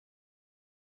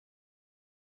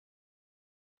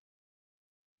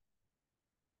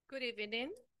Good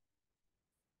evening.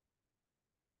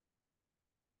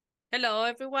 Hello,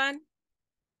 everyone.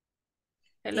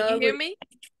 Can you Hello, hear me?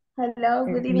 hello,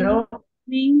 good evening. Hello.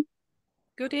 Evening.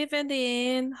 Good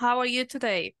evening. How are you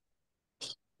today?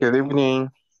 Good evening.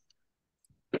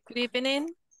 Good evening.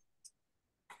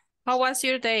 How was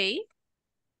your day?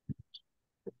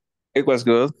 It was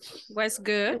good. Was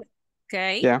good.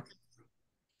 Okay. Yeah.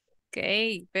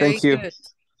 Okay. Very Thank you. good.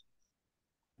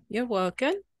 You're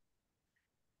welcome.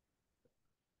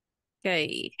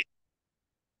 Okay.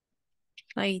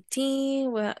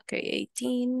 19. Well, okay,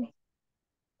 18.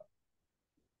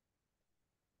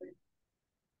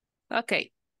 Okay.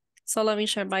 So let me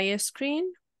share my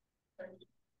screen.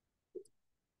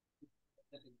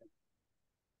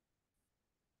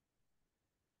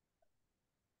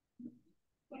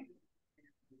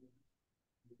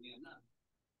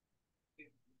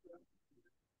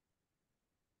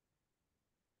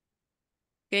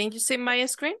 Can you see my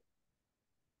screen?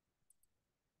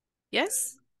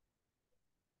 Yes?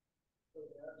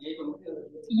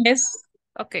 Yes.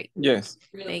 Okay. Yes.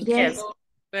 Thank Yes. you.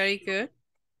 Very good.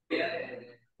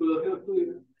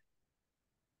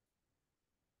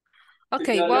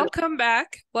 Okay, welcome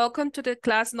back. Welcome to the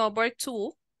class number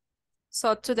 2.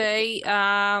 So today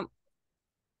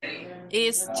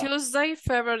is Tuesday,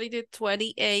 February the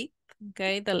 28th.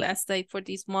 Okay, the last day for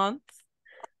this month.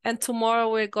 And tomorrow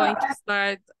we're going to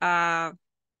start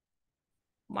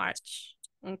March.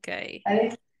 Okay.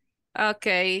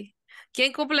 Okay.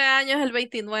 ¿Quién cumple años el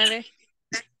 29?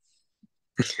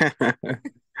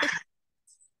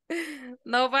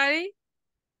 Nobody?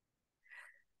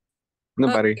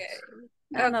 Nobody. Okay.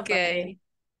 Nobody.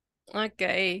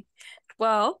 Okay.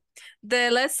 Well, the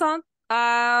lesson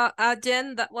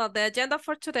agenda, the agenda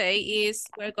for today is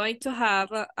we're going to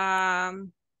have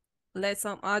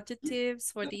lesson adjectives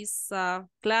for this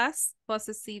class,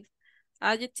 possessive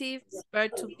adjectives,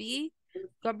 verb to be,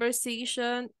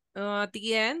 conversation. At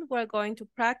the end, we're going to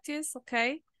practice,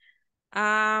 okay?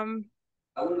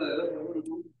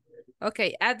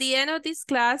 Okay, at the end of this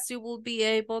class, you will be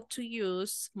able to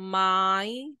use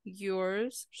my,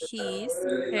 yours, his,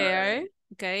 her,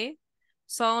 okay?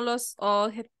 Son los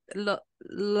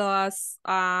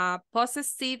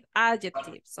possessive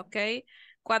adjectives, okay?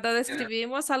 Cuando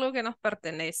describimos algo que nos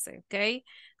pertenece, okay?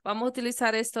 Vamos a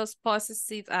utilizar estos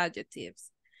possessive adjectives.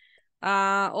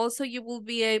 Also, you will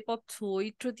be able to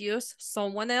introduce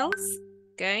someone else,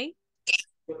 okay?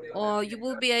 Or you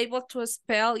will be able to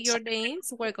spell your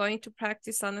names. We're going to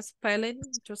practice on spelling,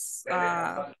 just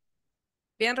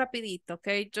bien rapidito,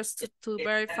 okay? Just to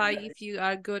verify if you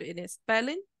are good in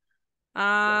spelling.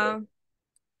 And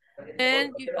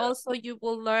you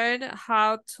will learn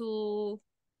how to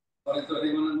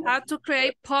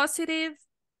create positive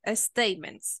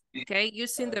statements, okay?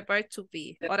 Using the verb to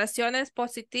be. Oraciones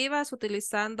positivas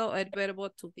utilizando el verbo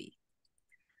to be.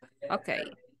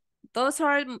 Okay. Those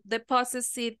are the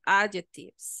possessive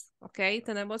adjectives, okay?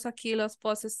 Tenemos aquí los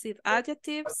possessive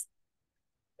adjectives,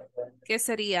 que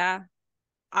sería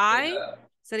I,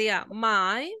 sería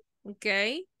my,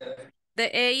 okay?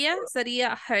 De ella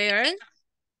sería her.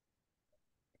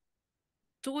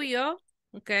 Tuyo,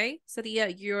 okay?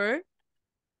 Sería your.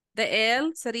 De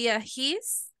él sería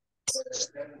his.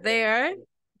 Their.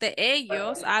 De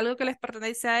ellos, algo que les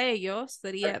pertenece a ellos,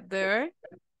 sería their.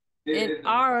 And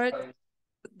our,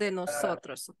 de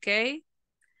nosotros, okay?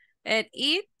 And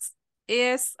it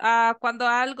es cuando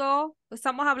algo,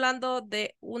 estamos hablando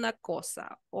de una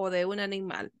cosa o de un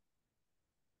animal.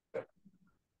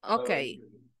 Okay.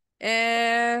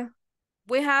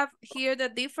 We have here the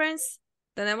difference.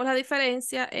 Tenemos la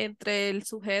diferencia entre el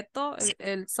sujeto,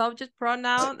 el subject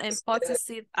pronoun and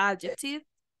possessive adjective.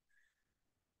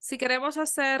 Si queremos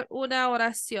hacer una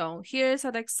oración, here's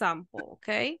an example,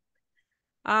 okay?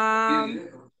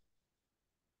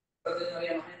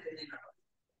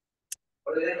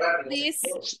 Please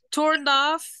turn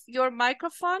off your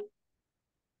microphone.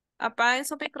 Apaguen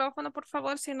su micrófono, por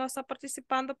favor, si no está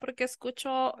participando, porque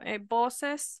escucho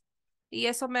voces y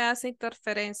eso me hace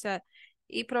interferencia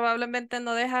y probablemente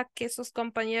no deja que sus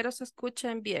compañeros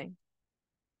escuchen bien.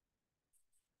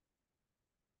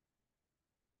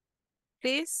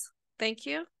 Please, thank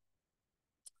you.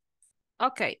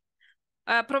 Ok.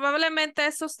 Probablemente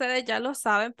eso ustedes ya lo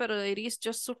saben, pero it is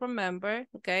just to remember,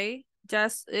 ok.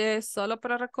 Just solo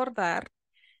para recordar.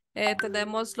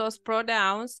 Tenemos los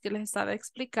pronouns que les estaba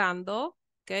explicando,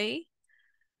 ok.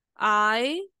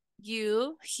 I,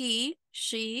 you, he,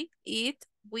 she, it,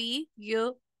 we,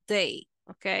 you, they,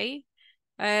 ok.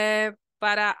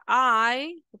 Para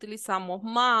I utilizamos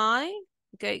my,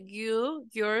 ok, you,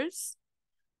 yours,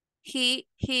 he,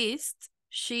 his,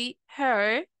 she,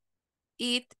 her,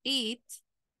 it,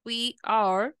 we,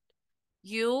 our,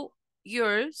 you,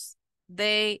 yours,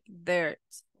 they,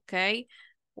 theirs. ¿Ok?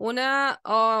 Un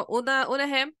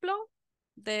ejemplo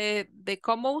de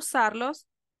cómo usarlos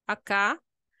acá.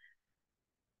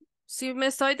 Si me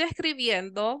estoy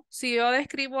describiendo, si yo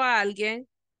describo a alguien,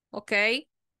 ¿ok?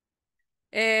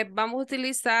 Vamos a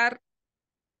utilizar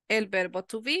el verbo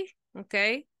to be, ¿ok?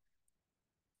 I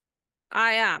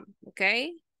am, ¿ok?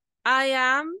 I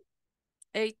am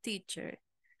a teacher.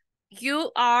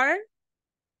 You are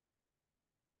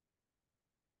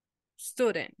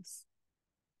students,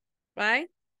 right?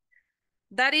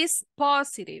 That is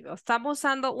positive. Estamos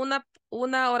usando una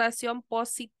oración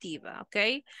positiva,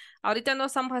 ¿ok? Ahorita no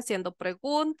estamos haciendo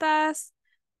preguntas,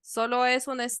 solo es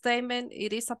un statement.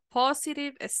 It is a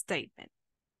positive statement,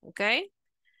 ¿ok?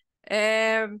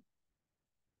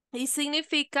 Y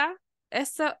significa,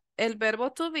 el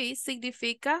verbo to be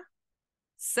significa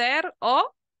ser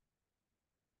o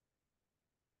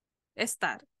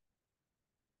estar,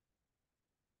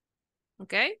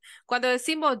 ¿ok? Cuando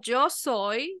decimos yo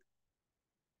soy,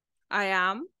 I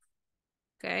am,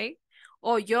 ¿ok?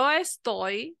 O yo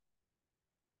estoy,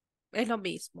 es lo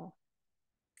mismo,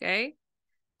 ¿ok?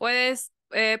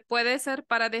 Puede ser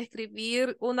para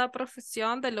describir una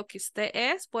profesión de lo que usted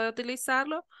es, puede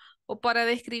utilizarlo, o para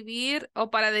describir o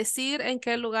para decir en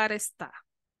qué lugar está,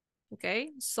 ¿ok?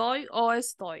 Soy o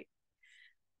estoy.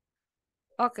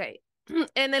 Ok.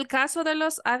 En el caso de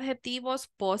los adjetivos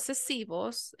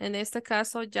posesivos, en este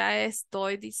caso ya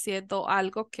estoy diciendo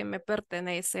algo que me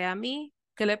pertenece a mí,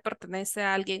 que le pertenece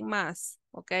a alguien más,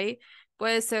 ¿ok?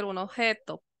 Puede ser un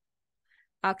objeto.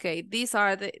 Ok, this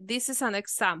is an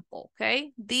example,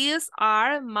 ok? These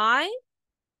are my,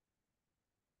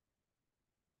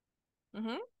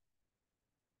 ujú.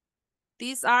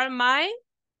 These are my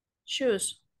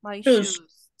Shoes. Shoes.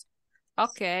 shoes.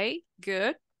 Ok,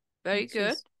 good, very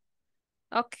good. Shoes.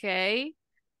 Ok.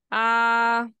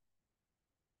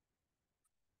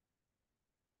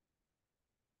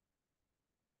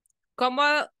 ¿Cómo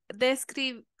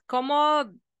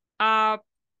ah,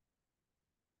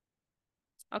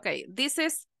 ok, this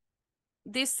is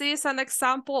an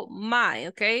example, mine,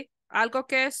 ok? Algo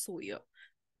que es suyo.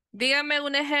 Dígame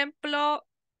un ejemplo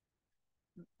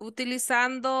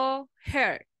utilizando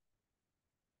her.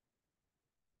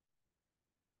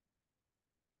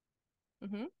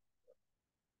 Ujú.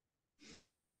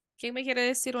 ¿Quién me quiere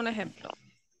decir un ejemplo?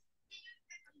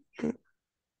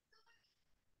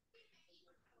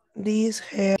 These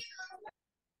hair,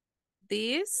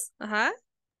 This, ajá,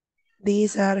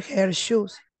 these are her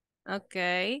shoes.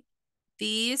 ok.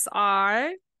 These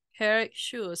are her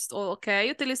shoes. Ok,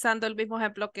 utilizando el mismo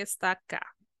ejemplo que está acá.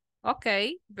 Ok,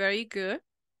 very good.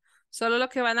 Solo lo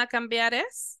que van a cambiar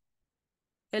es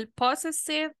el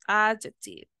possessive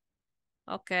adjective.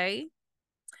 Ok.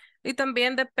 Y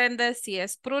también depende si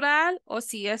es plural o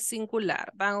si es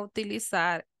singular. Van a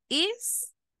utilizar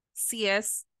is si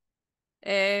es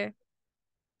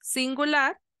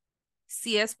singular.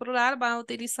 Si es plural, van a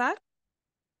utilizar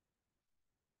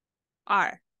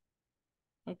are.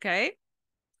 Ok.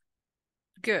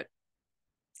 Good.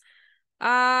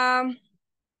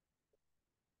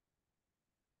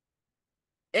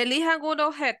 Elijan un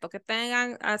objeto que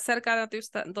tengan acerca de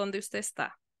donde usted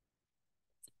está.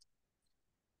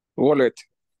 Wallet.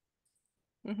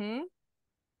 Ujú.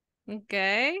 Ok.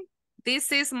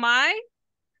 This is my.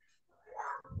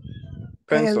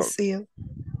 Pencil. Pencil.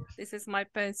 This is my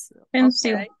pencil.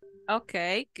 Pencil. Okay.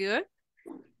 Okay, good.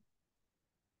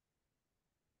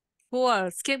 Who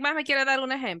else? ¿Quién más me quiere dar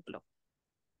un ejemplo?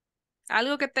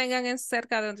 Algo que tengan en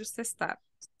cerca de donde usted está.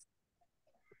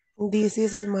 This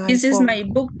is my This is phone. my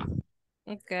book.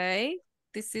 Okay.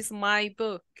 This is my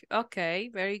book. Okay,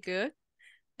 very good.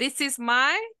 This is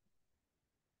my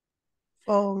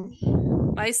Phone.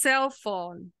 cell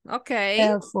phone. Okay.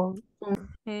 Cell phone.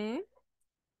 Hmm.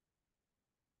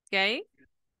 Okay.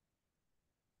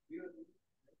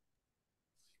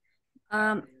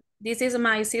 This is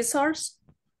my scissors.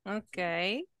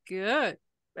 Okay. Good.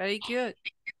 Very good.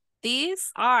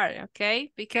 These are,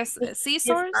 okay, because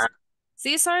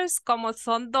scissors, como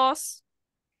son dos,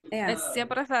 Yeah.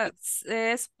 siempre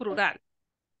es plural.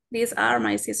 These are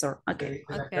my scissors. Okay.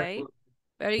 Okay,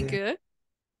 very good.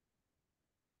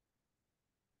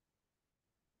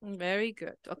 Very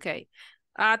good, okay.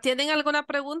 ¿Tienen alguna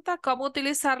pregunta? ¿Cómo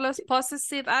utilizar los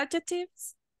possessive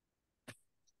adjectives?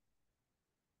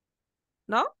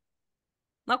 ¿No?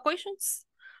 ¿No questions?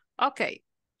 Okay.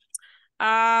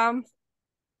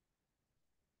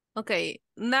 Okay,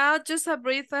 now just a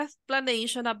brief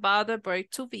explanation about the verb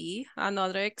to be and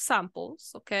other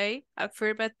examples, okay?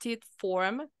 Affirmative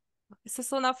form. Esa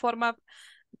es una forma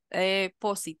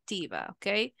positiva,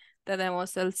 ¿ok?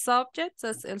 Tenemos el subject,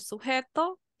 es el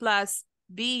sujeto, plus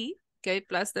be, ¿ok?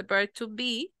 Plus the verb to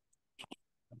be,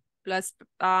 plus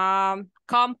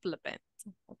complement,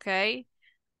 ¿ok?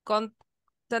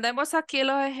 Tenemos aquí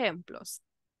los ejemplos,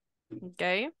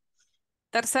 ¿ok?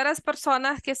 Terceras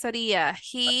personas que sería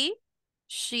he,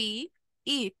 she,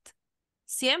 it.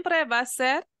 Siempre va a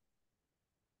ser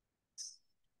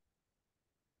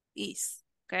is,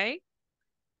 ¿ok?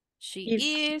 She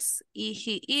is,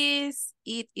 he is,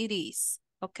 it is,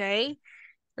 ¿ok?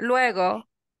 Luego,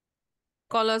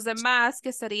 con los demás,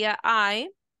 que sería I,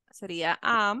 sería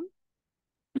am,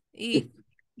 y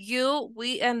you,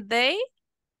 we, and they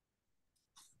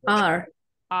Are.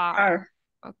 are,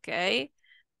 ¿ok?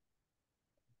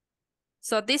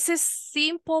 So, this is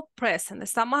simple present.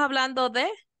 Estamos hablando de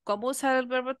cómo usar el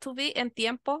verbo to be en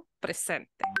tiempo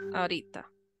presente, ahorita.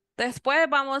 Después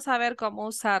vamos a ver cómo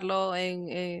usarlo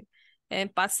en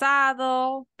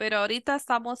pasado, pero ahorita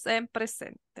estamos en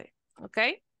presente, ¿ok?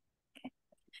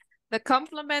 The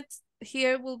complement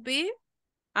here will be,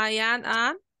 I am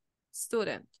a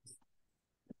student.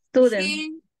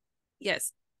 Student.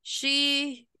 Yes,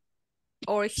 she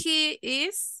or he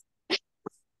is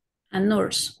A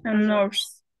nurse. A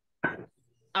nurse.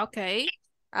 ok.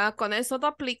 Con eso no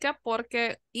aplica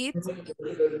porque it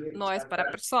no es para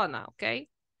persona, ok.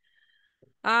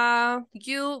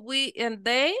 You, we, and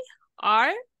they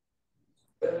are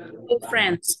Good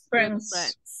friends. Friends.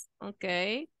 friends.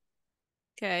 Okay.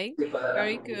 Okay.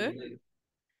 Very good.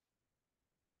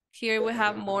 Here we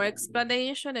have more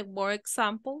explanation and more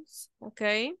examples.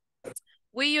 Okay.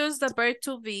 We use the verb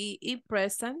to be in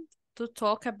present to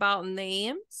talk about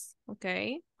names.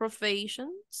 Okay.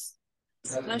 Professions,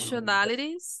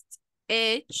 nationalities,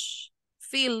 age,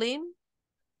 feeling,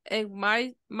 and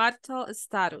marital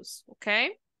status.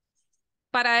 Okay.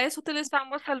 Para eso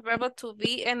utilizamos el verbo to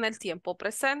be en el tiempo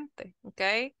presente,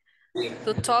 okay?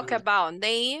 To talk about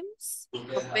names,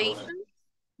 professions,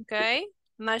 okay?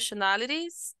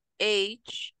 Nationalities,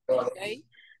 age, okay?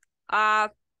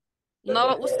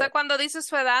 No, usted cuando dice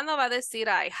su edad no va a decir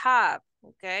I have,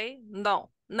 okay?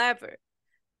 No, never.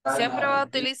 Siempre va a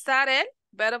utilizar el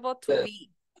verbo to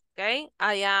be, okay?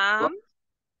 I am,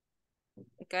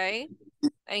 okay?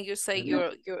 And you say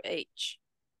your age.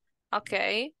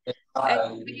 Okay.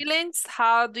 Feelings,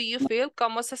 how do you feel?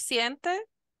 ¿Cómo se siente?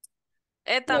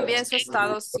 También su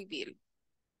estado civil.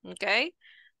 Okay.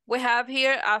 We have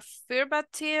here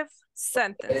affirmative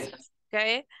sentences.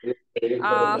 Okay.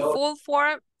 Full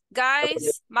form.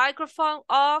 Guys, microphone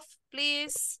off,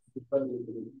 please.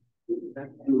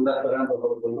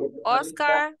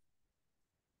 Oscar,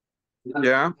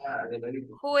 Yeah.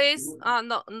 who is,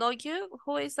 no you,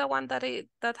 who is the one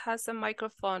that has the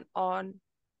microphone on?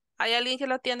 ¿Hay alguien que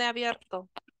lo tiene abierto?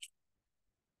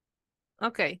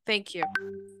 Okay, thank you.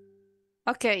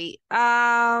 Okay,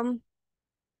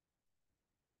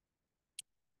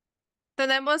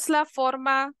 tenemos la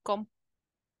forma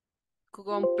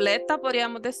completa,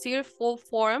 podríamos decir full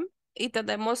form, y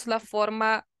tenemos la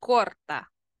forma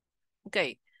corta.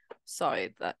 Okay,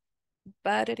 sorry, the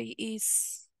battery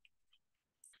is...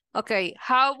 Okay,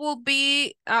 how will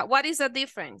be, what is the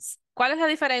difference? ¿Cuál es la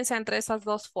diferencia entre esas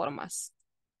dos formas?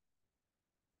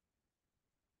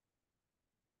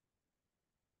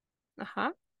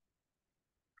 Ajá.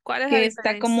 ¿Cuál es la Que está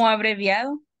diferencia? como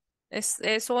abreviado.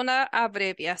 Es una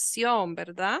abreviación,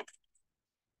 ¿verdad?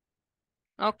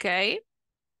 Ok.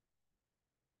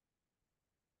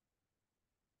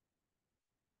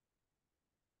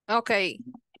 Ok.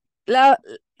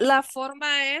 La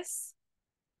forma es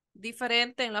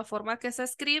diferente en la forma que se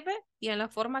escribe y en la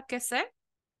forma que se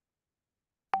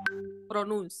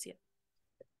pronuncia.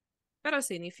 Pero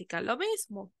significa lo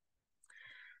mismo.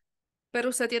 Pero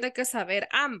usted tiene que saber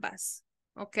ambas.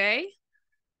 ¿Ok?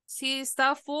 Si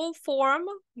está full form,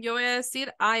 yo voy a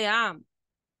decir I am.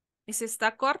 ¿Y si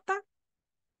está corta?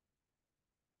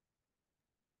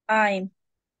 I'm.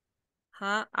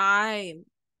 I'm.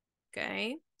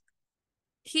 Ok.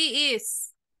 He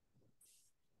is.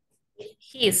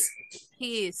 His.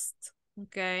 He is.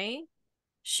 Ok.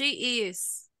 She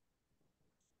is.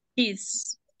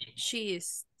 Is. She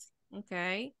is.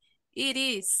 Ok. It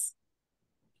is.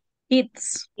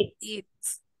 It's. It.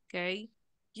 Ok.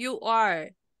 You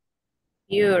are.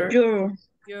 Your. Your.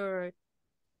 You're.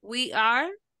 We are.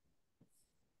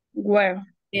 Where.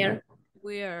 Here.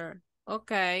 We're.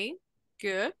 Okay.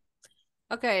 Good.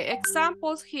 Okay.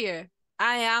 Examples here.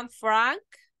 I am Frank.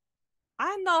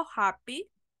 I'm not happy.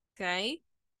 Okay.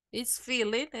 It's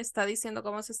feeling. Está diciendo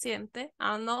cómo se siente.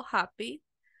 I'm not happy.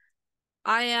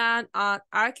 I am an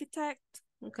architect.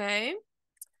 Okay.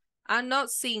 I'm not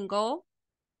single.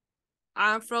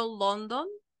 I'm from London.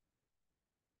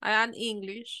 I am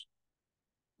English.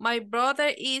 My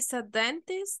brother is a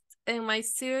dentist and my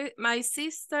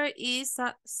sister is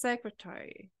a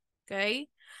secretary. Okay.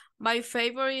 My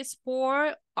favorite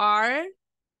sport are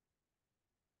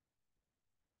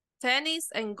tennis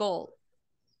and golf.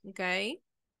 Okay.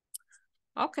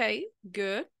 Okay,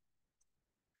 good.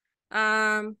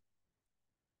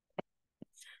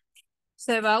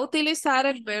 Se va a utilizar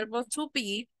el verbo to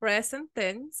be, present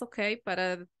tense, ok,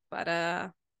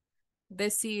 para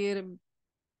decir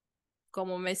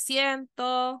cómo me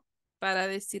siento, para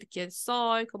decir quién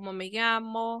soy, cómo me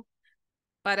llamo,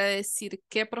 para decir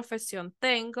qué profesión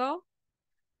tengo,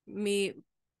 mi,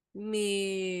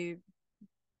 mi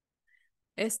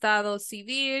estado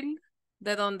civil,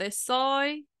 de dónde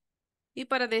soy, y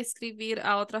para describir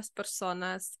a otras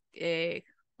personas,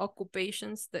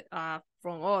 occupations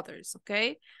from others, ¿ok?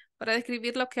 Para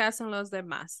describir lo que hacen los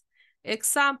demás.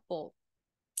 Example.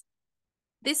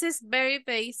 This is very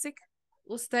basic.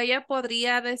 Usted ya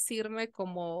podría decirme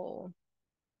como,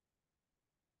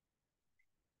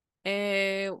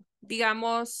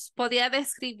 digamos, podría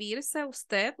describirse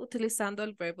usted utilizando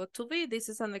el verbo to be. This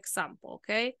is an example, ¿ok?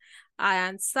 I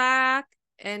am Zach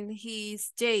and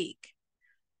he's Jake.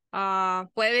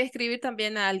 Puede escribir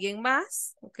también a alguien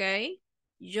más, ¿ok?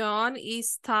 John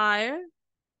is tired.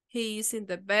 He is in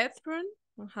the bathroom.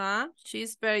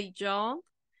 She's very young.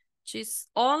 She's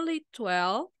only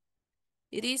 12.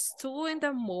 It is 2 in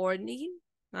the morning.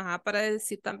 Para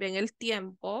decir también el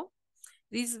tiempo.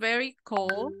 It is very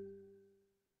cold.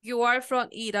 You are from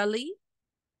Italy.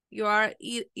 You are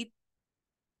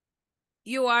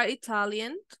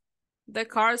Italian. The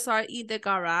cars are in the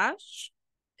garage.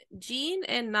 Jean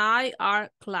and I are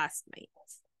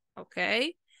classmates.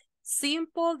 Okay.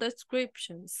 Simple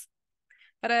descriptions.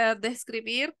 Para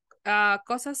describir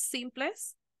cosas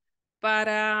simples.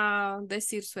 Para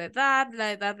decir su edad,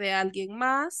 la edad de alguien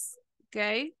más.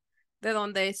 Okay. De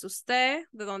dónde es usted,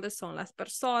 de dónde son las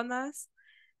personas.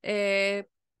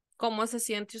 Cómo se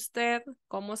siente usted,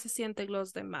 cómo se sienten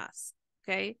los demás.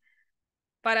 Okay.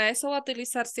 Para eso va a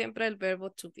utilizar siempre el verbo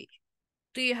to be.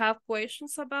 Do you have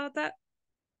questions about that?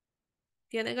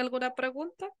 ¿Tienen alguna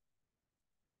pregunta?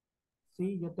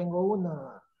 Sí, yo tengo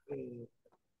una.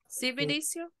 Sí, que-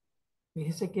 Vinicio.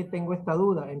 Fíjese que tengo esta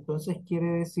duda. Entonces quiere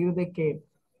decir de que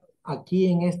aquí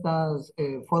en estas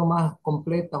formas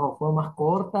completas o formas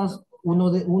cortas,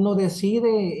 uno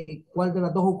decide cuál de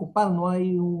las dos ocupar. No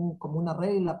hay como una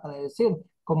regla para decir,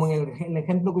 como en el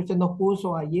ejemplo que usted nos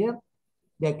puso ayer,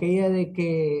 de aquella de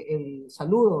que el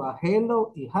saludo a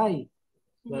hello y hi,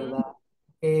 ¿verdad?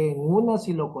 En una,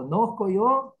 si lo conozco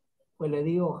yo, pues le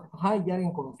digo, hi, ya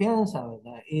en confianza,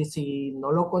 ¿verdad? Y si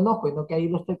no lo conozco y no que ahí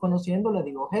lo estoy conociendo, le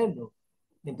digo hello.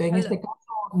 Entonces, en Hello. este caso,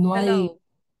 no hay Hello.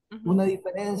 Ujú. una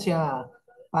diferencia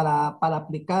para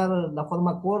aplicar la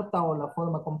forma corta o la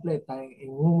forma completa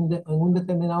en un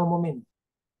determinado momento.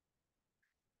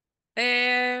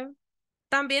 Eh,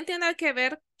 También tiene que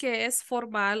ver qué es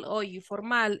formal o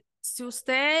informal. Si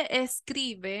usted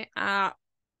escribe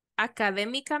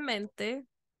académicamente,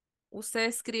 usted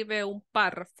escribe un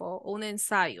párrafo, un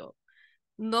ensayo,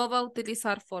 no va a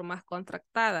utilizar formas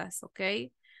contractadas, ¿ok?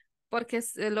 Porque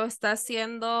lo está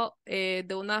haciendo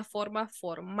de una forma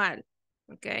formal,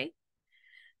 ¿ok?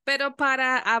 Pero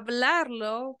para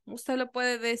hablarlo, usted lo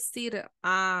puede decir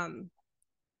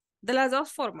de las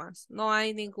dos formas, no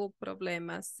hay ningún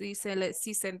problema. Si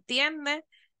se entiende,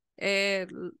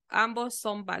 ambos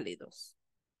son válidos.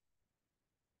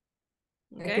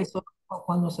 Es que ¿Ok?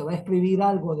 cuando se va a escribir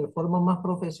algo de forma más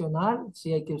profesional,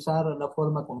 sí hay que usar la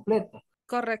forma completa.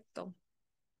 Correcto.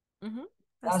 Ujú,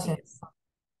 así Gracias. es.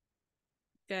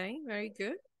 Ok, very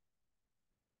good.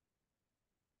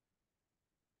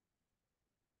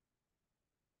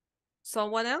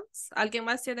 Someone else? ¿Alguien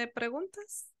más tiene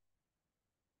preguntas?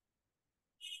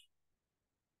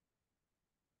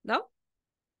 ¿No?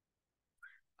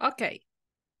 Ok.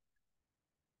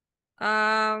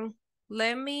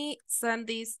 Let me send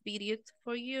this video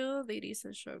for you. There is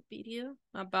a short video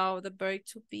about the verb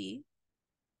to be.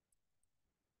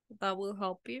 That will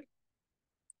help you.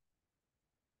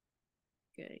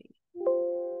 Okay.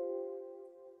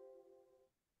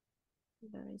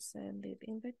 Let me send it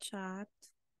in the chat.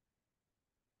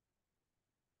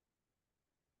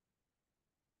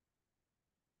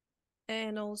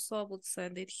 And also I would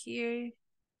send it here.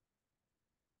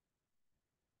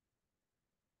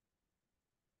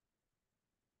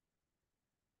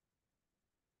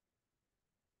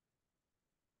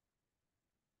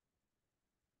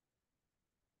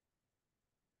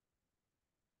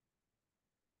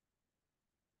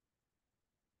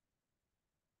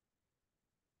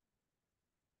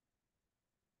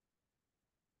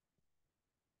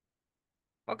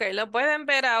 Ok, lo pueden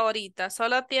ver ahorita.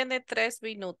 Solo tiene 3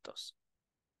 minutos.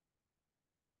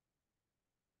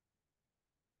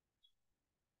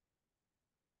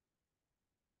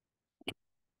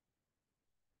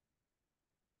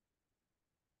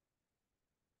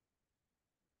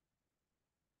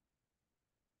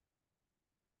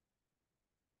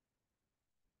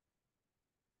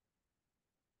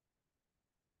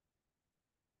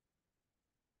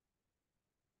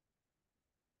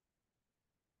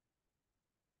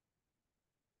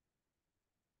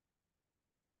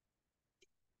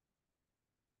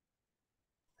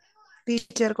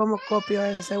 Teacher, ¿cómo copio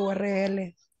ese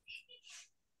URL?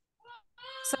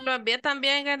 Se lo envié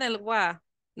también en el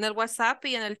WhatsApp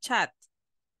y en el chat.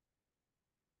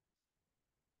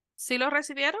 ¿Sí lo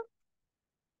recibieron?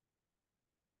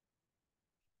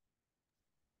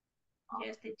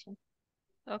 Yes, teacher.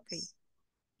 Ok.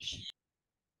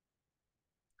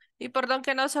 Y perdón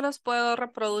que no se los puedo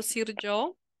reproducir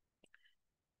yo.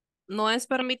 No es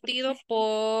permitido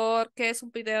porque es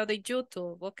un video de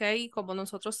YouTube, ¿ok? Como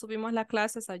nosotros subimos las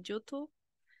clases a YouTube,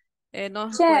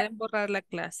 nos Teacher, pueden borrar la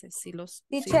clase si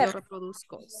teacher, lo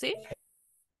reproduzco, ¿sí?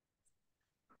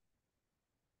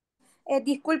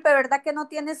 disculpe, ¿verdad que no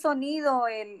tiene sonido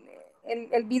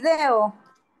el video?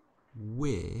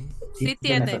 Sí Sí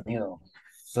tiene tiene. sonido.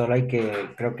 Solo hay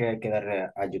que, creo que hay que darle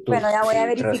a YouTube. Bueno, ya voy a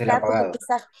Sí, creo que se le ha verificar porque apagado.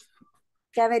 quizás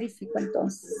ya verifico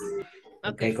entonces.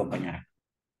 Ok. Ok, compañera.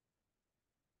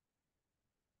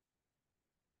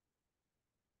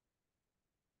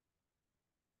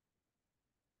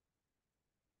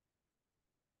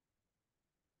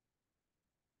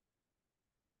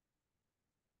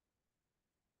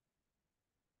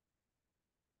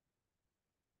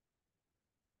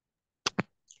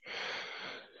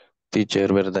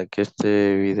 Teacher, ¿verdad que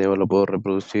este video lo puedo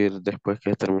reproducir después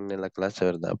que termine la clase,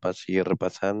 verdad? Para seguir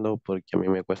repasando, porque a mí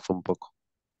me cuesta un poco.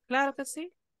 Claro que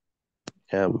sí.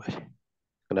 Ya, pues,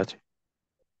 gracias.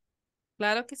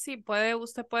 Claro que sí.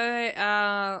 Usted puede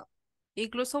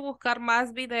incluso buscar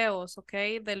más videos, ¿ok?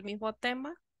 Del mismo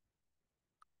tema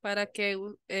para que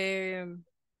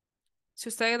si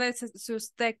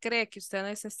usted cree que usted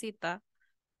necesita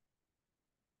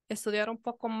estudiar un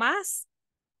poco más,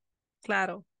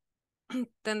 claro,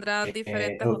 tendrá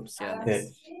diferentes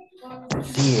opciones.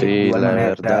 Sí, de Sí, igual la manera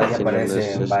verdad, ahí sí lo aparecen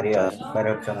necesita.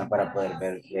 varias opciones para poder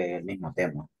ver el mismo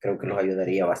tema. Creo que los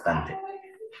ayudaría bastante.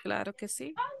 Claro que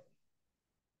sí.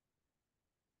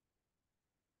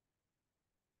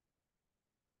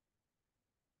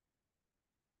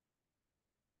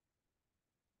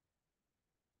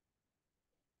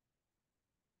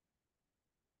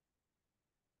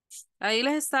 Ahí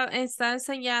les está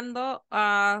enseñando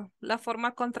la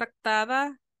forma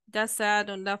contractada, ya sea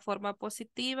de una forma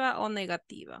positiva o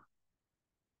negativa.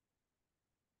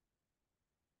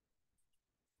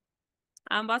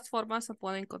 Ambas formas se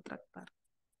pueden contractar.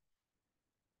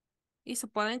 Y se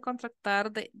pueden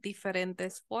contractar de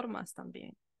diferentes formas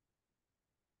también.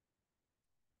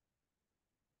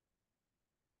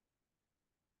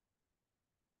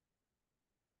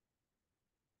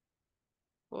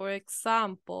 Por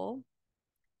ejemplo,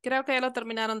 creo que ya lo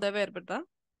terminaron de ver, ¿verdad?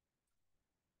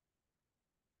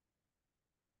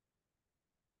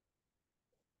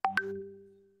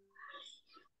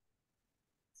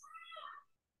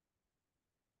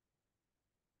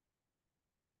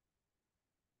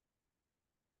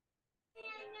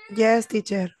 Yes,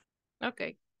 teacher. Ok,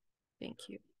 thank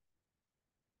you.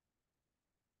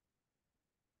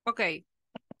 Ok,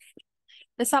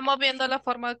 estamos viendo la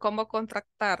forma de cómo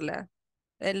contractarla.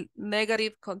 El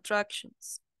negative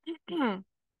contractions.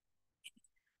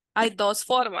 Hay dos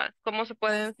formas. Como se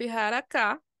pueden fijar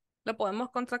acá, lo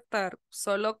podemos contractar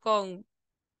solo con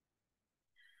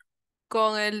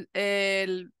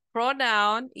el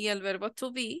pronoun y el verbo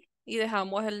to be y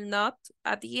dejamos el not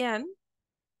at the end.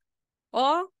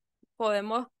 O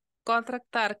podemos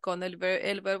contractar con el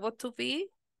verbo to be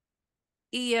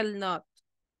y el not.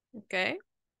 ¿Ok?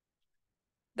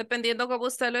 Dependiendo cómo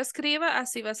usted lo escriba,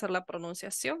 así va a ser la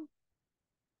pronunciación.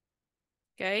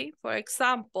 ¿Ok? For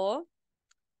example,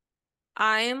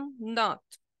 I'm not.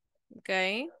 ¿Ok?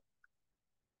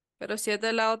 Pero si es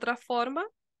de la otra forma,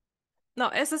 no,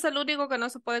 ese es el único que no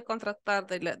se puede contractar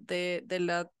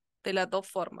de las dos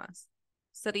formas.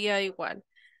 Sería igual.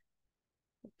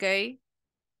 ¿Ok?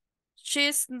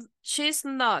 She's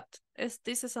not.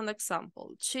 This is an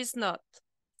example. She's not.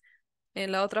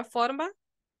 En la otra forma,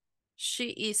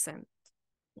 she isn't.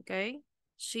 ¿Ok?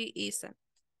 She isn't.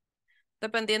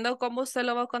 Dependiendo cómo usted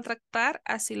lo va a contractar,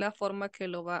 así la forma que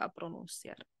lo va a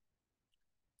pronunciar.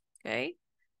 ¿Ok?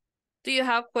 Do you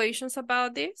have questions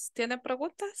about this? ¿Tiene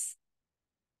preguntas?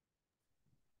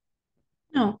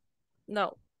 No.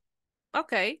 No.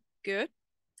 Ok, good.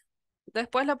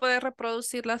 Después la puede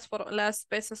reproducir las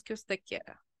veces que usted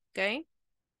quiera. Ok.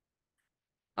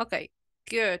 Ok,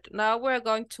 good. Now we're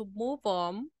going to move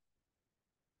on.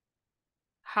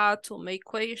 How to make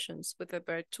equations with the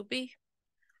verb to be.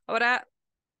 Ahora,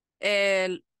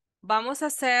 vamos a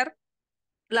hacer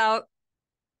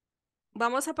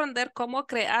vamos a aprender cómo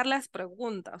crear las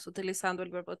preguntas utilizando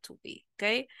el verbo to be,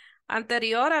 ¿ok?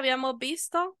 Anterior habíamos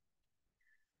visto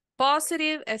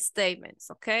positive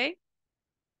statements, ¿ok?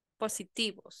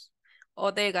 Positivos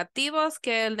o negativos,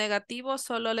 que el negativo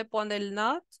solo le pone el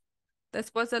not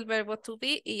después del verbo to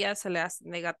be y ya se le hace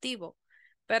negativo.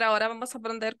 Pero ahora vamos a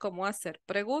aprender cómo hacer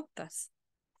preguntas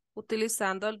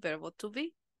utilizando el verbo to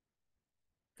be,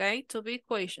 ¿ok? To be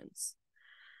equations.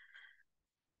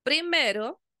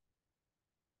 Primero,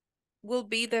 will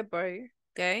be the verb,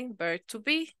 okay? Verb to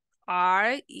be,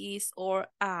 are, is, or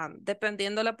am.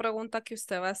 Dependiendo la pregunta que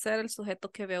usted va a hacer, el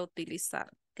sujeto que va a utilizar,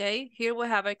 okay? Here we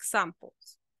have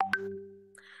examples.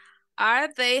 Are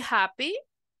they happy?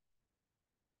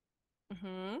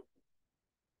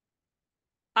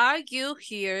 Are you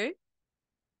here?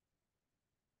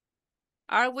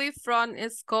 Are we from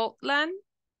Scotland?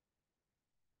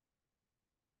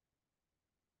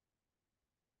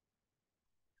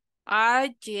 Are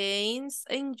James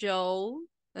and Joe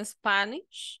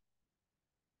Spanish?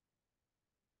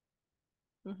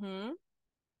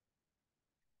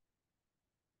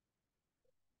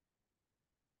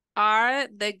 Are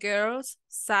the girls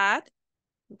sad?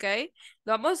 Okay.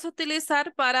 Lo vamos a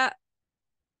utilizar para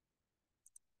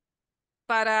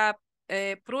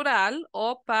plural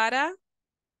o para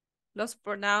los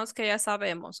pronouns que ya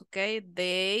sabemos, ¿ok?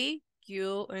 They,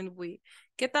 you, and we.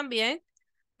 Que también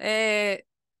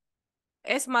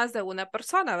es más de una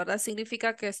persona, ¿verdad?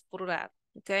 Significa que es plural,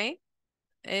 ¿ok?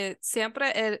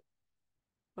 Siempre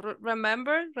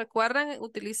recuerden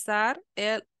utilizar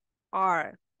el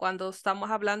are cuando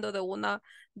estamos hablando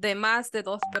de más de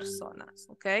dos personas,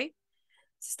 ¿ok?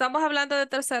 Si estamos hablando de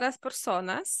terceras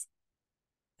personas,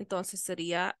 entonces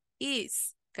sería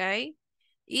is, ¿ok?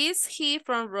 Is he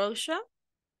from Russia?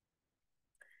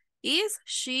 Is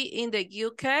she in the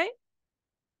UK?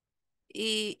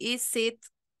 Is it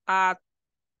a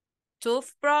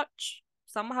toothbrush?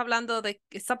 Estamos hablando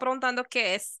está preguntando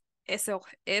qué es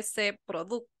ese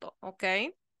producto, ¿ok?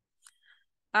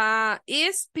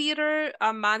 Is Peter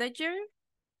a manager?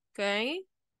 ¿Ok?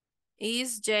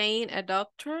 Is Jane a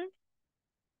doctor?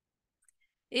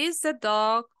 Is the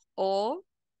dog old?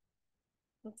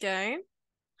 ¿Ok?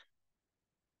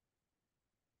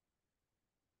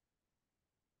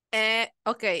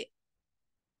 Ok.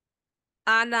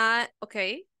 Ana, ok.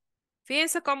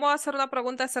 Fíjense cómo hacer una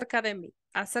pregunta acerca de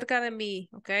mí,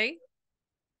 ¿ok?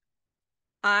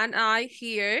 Am I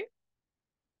here?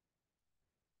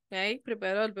 Ok,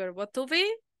 primero el verbo to be,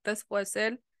 después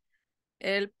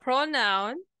el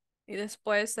pronoun y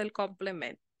después el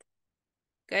complemento.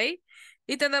 ¿Ok?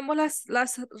 Y tenemos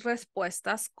las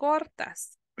respuestas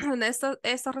cortas.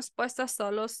 Estas respuestas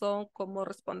solo son como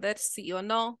responder sí o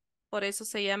no. Por eso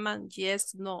se llaman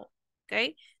yes, no.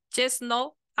 ¿Ok? Yes,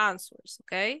 no answers.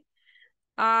 ¿Ok?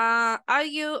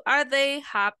 Are they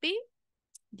happy?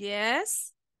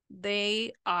 Yes,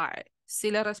 they are.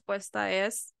 Si la respuesta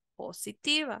es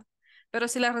positiva. Pero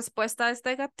si la respuesta es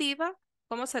negativa,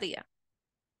 ¿cómo sería?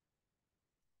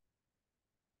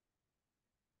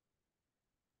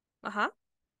 Ajá.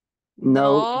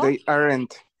 No, No, they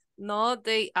aren't. no,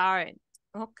 they aren't.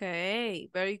 Okay,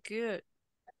 very good.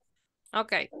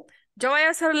 Okay. Yo voy a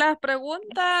hacer las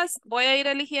preguntas. Voy a ir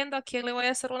eligiendo a quién le voy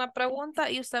a hacer una pregunta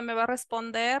y usted me va a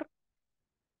responder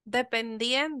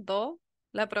dependiendo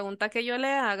la pregunta que yo le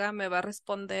haga, me puede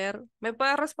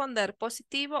responder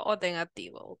positivo o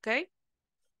negativo, ¿ok?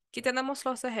 Aquí tenemos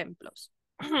los ejemplos.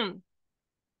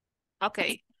 Ok.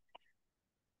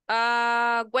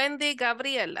 Wendy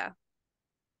Gabriela.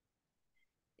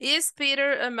 Is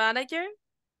Peter a manager?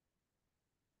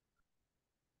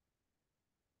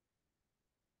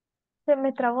 Se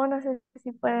me trabó, no sé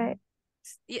si puede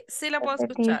Sí la puedo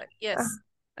repetir. escuchar. Yes.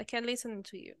 I can listen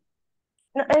to you.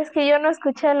 No, es que yo no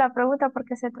escuché la pregunta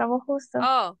porque se trabó justo. Oh,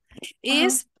 Ajá.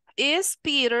 is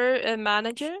Peter a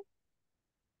manager?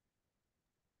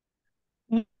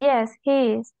 Yes,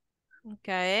 he is.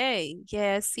 Okay.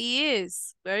 Yes, he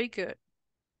is. Very good.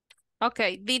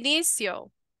 Okay,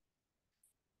 Vinicio.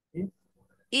 Sí.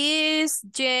 Is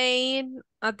Jane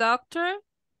a doctor?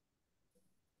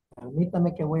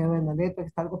 Permítame que voy a ver la letra, que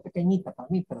está algo pequeñita para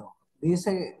mí, pero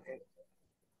dice,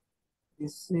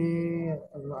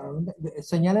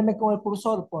 señáleme con el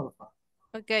cursor, porfa.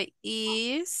 Okay,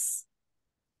 is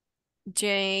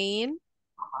Jane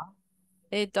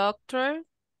A doctor.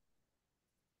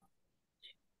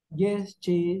 Yes,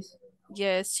 she is.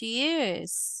 Yes, she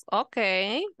is.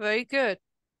 Okay, very good.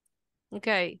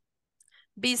 Okay.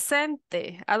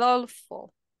 Vicente,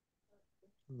 Adolfo,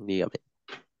 Dígame.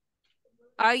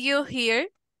 are you here?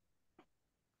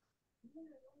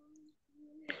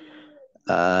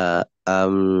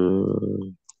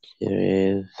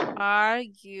 Yes, Are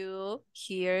you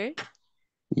here?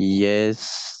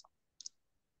 yes,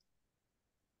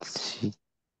 sí,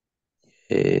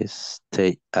 yes,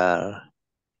 they are.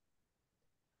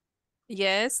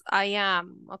 Yes, I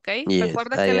am. Okay. Yes,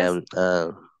 Recuerda I que am.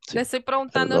 Sí, le estoy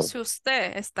preguntando perdón. si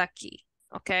usted está aquí.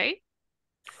 Okay.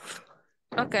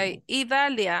 Okay.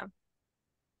 Idalia,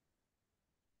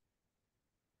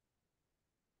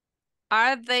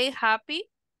 are they happy?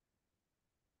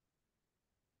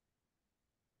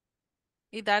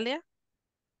 Idalia?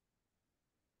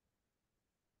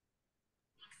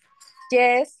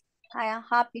 Yes, I am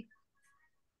happy.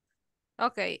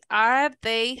 Okay. Are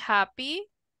they happy?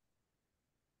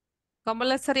 ¿Cómo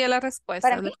le sería la Para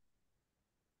respuesta? mí,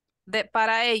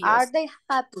 Para are ellos. they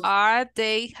happy? Are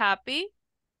they happy?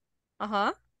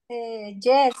 Ajá.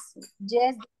 Yes,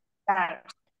 yes, they are.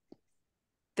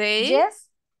 They, Yes,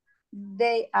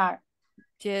 they are.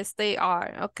 yes, they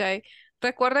are. Okay.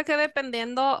 Recuerda que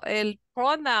dependiendo el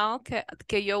pronoun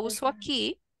que yo uso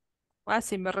aquí,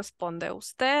 así me responde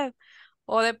usted.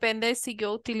 O depende si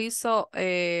yo utilizo,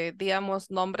 digamos,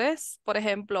 nombres. Por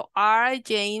ejemplo, are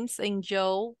James and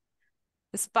Joe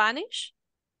Spanish?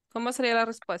 ¿Cómo sería la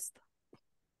respuesta?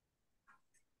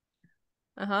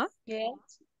 Ajá.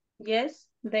 Yes, yes,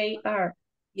 they are.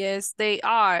 Yes, they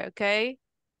are, okay?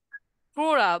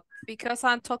 Plural, because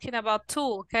I'm talking about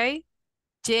two, okay?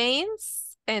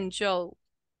 James and Joe.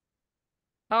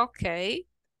 Okay,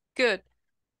 good.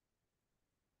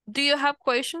 Do you have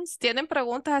questions? ¿Tienen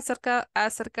preguntas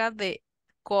acerca de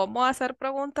cómo hacer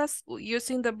preguntas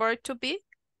using the verb to be?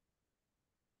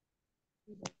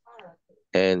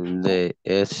 De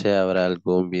ese habrá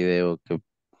algún video que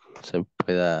se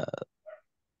pueda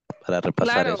para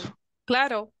repasar Claro, eso.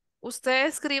 claro. Usted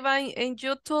escriba en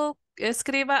YouTube,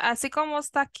 escriba así como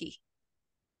está aquí.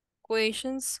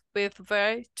 Questions with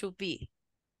verb to be.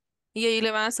 Y ahí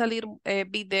le van a salir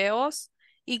videos,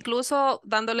 incluso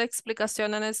dándole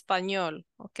explicación en español,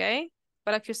 ¿ok?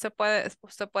 Para que usted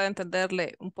pueda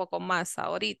entenderle un poco más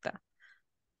ahorita.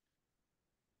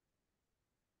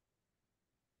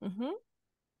 Ujú.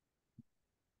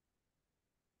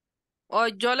 O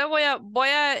yo le voy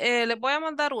a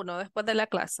mandar uno después de la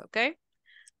clase, ¿ok?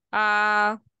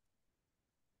 Ah,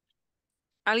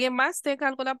 ¿alguien más tenga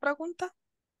alguna pregunta?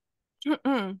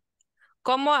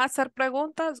 ¿Cómo hacer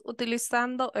preguntas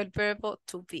utilizando el verbo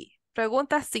to be?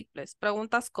 Preguntas simples,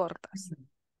 preguntas cortas,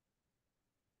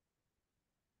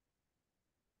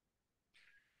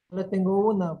 Le tengo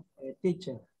una,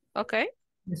 teacher. ¿ok?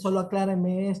 Solo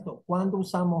acláreme esto. ¿Cuándo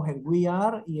usamos el we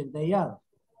are y el they are?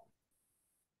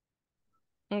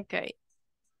 Ok.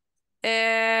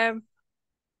 Eh,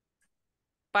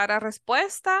 ¿Para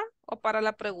respuesta o para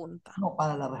la pregunta? No,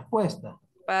 para la respuesta.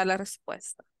 Para la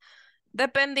respuesta.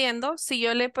 Dependiendo, si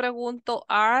yo le pregunto,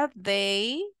 ¿are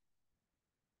they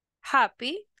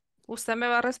happy? Usted me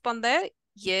va a responder,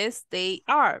 yes, they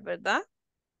are, ¿verdad?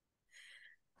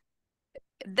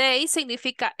 They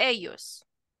significa ellos.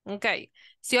 Ok.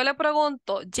 Si yo le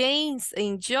pregunto, James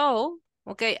and Joe,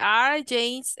 ok, ¿are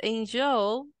James and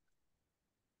Joe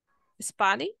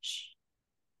Spanish?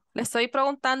 Le estoy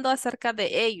preguntando acerca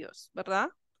de ellos, ¿verdad?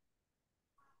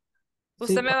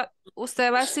 Sí,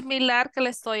 Usted va a asimilar que le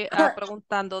estoy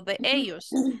preguntando de ellos.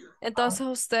 Entonces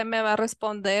usted me va a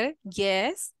responder,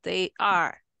 yes, they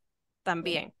are,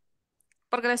 también.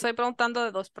 Porque le estoy preguntando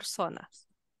de dos personas.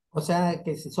 o sea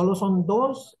que si solo son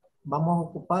dos, vamos a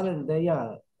ocupar el they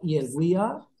are y el we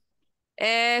are.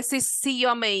 Si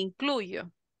yo me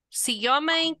incluyo. Si yo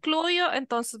me incluyo,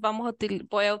 entonces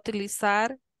voy a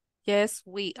utilizar yes,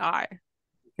 we are.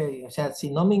 Ok, o sea,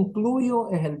 si no me incluyo,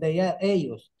 es el they are,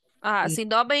 ellos. Y, Si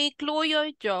no me incluyo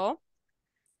yo,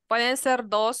 pueden ser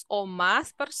dos o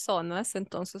más personas,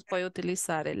 entonces voy a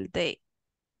utilizar el they.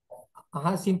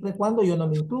 ajá, siempre y cuando yo no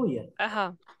me incluya.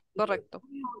 Ajá, correcto,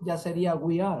 Ya sería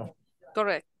we are.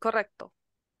 correcto.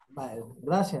 Vale,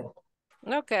 gracias.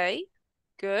 Okay,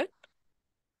 good.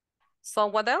 So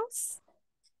what else?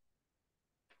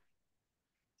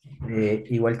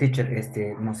 Igual, teacher,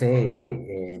 no sé,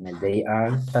 en el they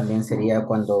are también sería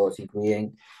cuando se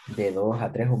incluyen de dos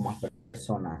a tres o más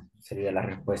personas. Sería la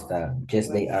respuesta,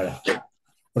 yes, they are.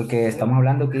 Porque estamos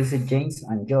hablando que dice James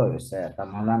and Joe, o sea,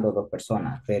 estamos hablando de dos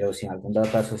personas, pero si en algún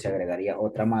dado caso se agregaría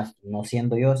otra más, no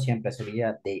siendo yo, siempre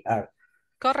sería they are.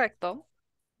 Correcto.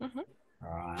 Ujú.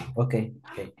 Okay,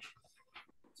 okay.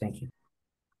 Thank you.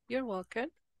 You're welcome.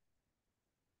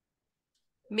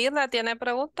 Mirna, ¿tiene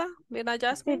pregunta? Mirna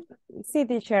Jasmine. Sí,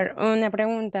 teacher, una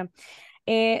pregunta.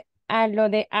 A lo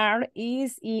de are,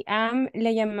 is y am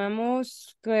le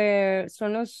llamamos que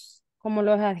son como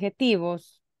los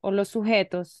adjetivos o los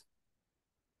sujetos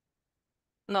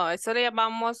No, eso le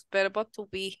llamamos verbo to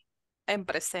be en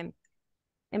presente.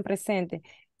 en presente.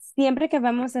 Siempre que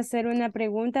vamos a hacer una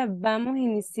pregunta, vamos a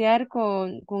iniciar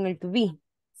con el to be.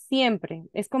 Siempre.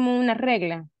 Es como una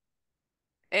regla.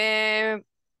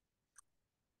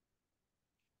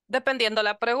 Dependiendo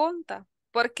la pregunta.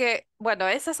 Porque, bueno,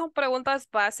 esas son preguntas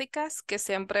básicas que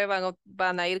siempre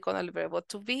van a ir con el verbo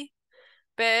to be.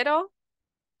 Pero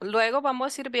luego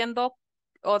vamos a ir viendo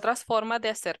otras formas de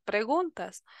hacer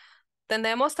preguntas.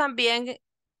 Tenemos también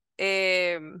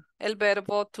el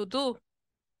verbo to do,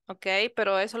 ¿ok?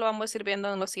 Pero eso lo vamos a ir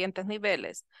viendo en los siguientes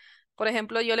niveles. Por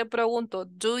ejemplo, yo le pregunto,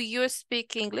 ¿do you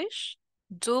speak English?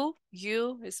 ¿Do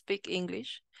you speak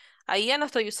English? Ahí ya no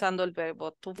estoy usando el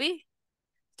verbo to be.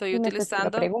 Estoy Y me estoy haciendo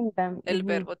utilizando pregunta. el Ujú,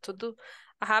 verbo to do.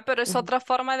 Ajá, pero es ujú. otra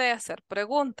forma de hacer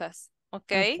preguntas, ¿ok?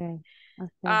 Okay, okay,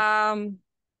 Am,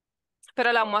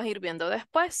 pero la vamos a ir viendo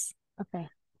después. okay, okay.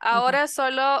 Ahora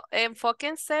solo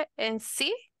enfóquense en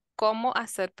sí cómo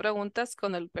hacer preguntas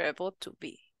con el verbo to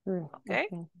be. ¿Ok? Okay.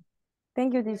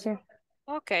 Thank you, teacher.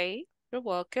 Ok. You're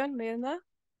welcome, Mirna.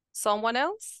 Someone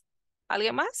else?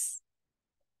 ¿Alguien más?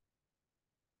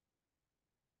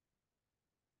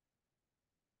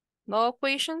 No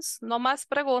questions? ¿No más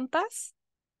preguntas?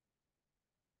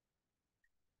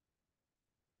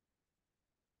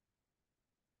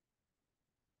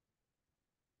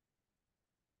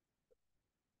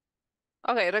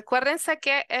 Ok, recuérdense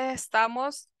que esta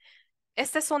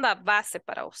es una base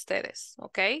para ustedes,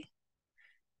 ¿ok?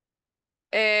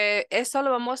 Esto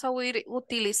lo vamos a ir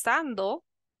utilizando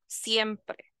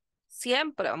siempre.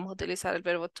 Siempre vamos a utilizar el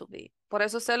verbo to be. Por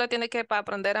eso usted lo tiene que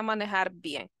aprender a manejar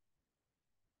bien.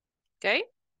 ¿Ok?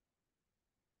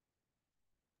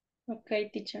 Okay,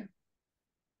 teacher.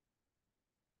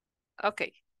 Ok,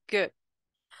 good.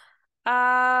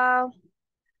 Ah,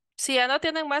 si ya no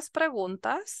tienen más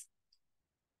preguntas,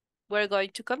 we're going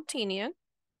to continue.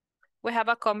 We have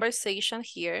a conversation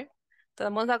here.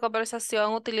 Tenemos una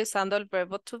conversación utilizando el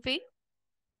verbo to be.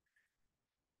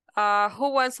 Who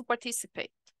wants to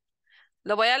participate?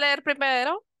 Lo voy a leer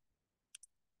primero.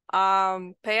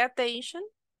 Pay attention.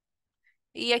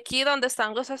 Y aquí donde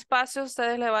están los espacios,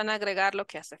 ustedes le van a agregar lo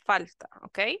que hace falta,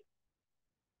 ¿ok?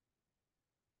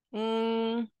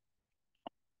 Mm,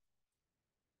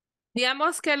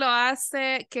 digamos que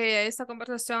que esta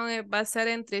conversación va a ser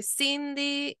entre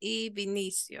Cindy y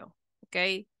Vinicio,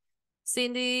 ¿ok?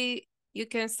 Cindy, you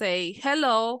can say,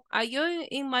 hello, are you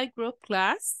in my group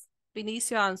class?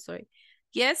 Vinicio answered,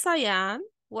 yes, I am.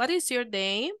 What is your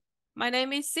name? My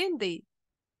name is Cindy.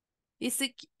 Is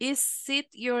it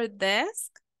your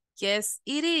desk? Yes,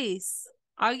 it is.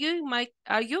 Are you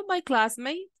my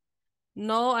classmate?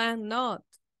 No, I'm not.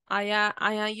 I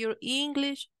am your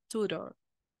English tutor,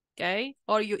 okay?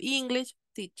 Or your English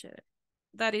teacher.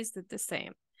 That is the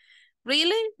same.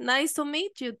 Really? Nice to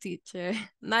meet you, teacher.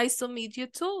 Nice to meet you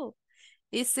too.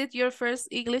 Is it your first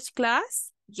English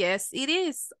class? Yes, it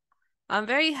is. I'm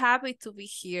very happy to be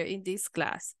here in this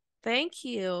class. Thank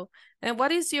you. And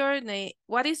what is your name?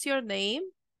 What is your name?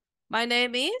 My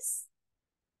name is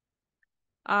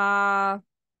uh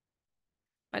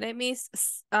my name is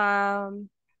On.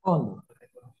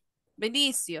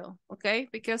 Benicio, okay?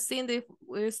 Because Cindy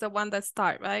is the one that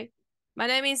start, right? My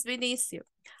name is Benicio.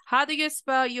 How do you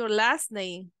spell your last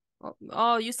name?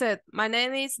 Oh, you said my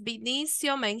name is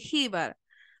Benicio Menjivar.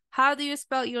 How do you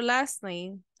spell your last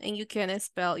name? And you can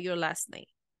spell your last name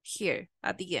here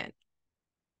at the end.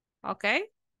 Okay?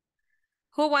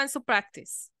 Who wants to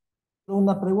practice?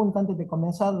 Una pregunta antes de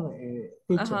comenzar,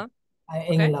 teacher. Uh-huh.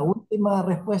 En Okay. la última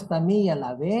respuesta mía,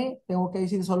 la B, ¿tengo que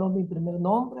decir solo mi primer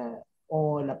nombre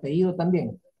o el apellido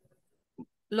también?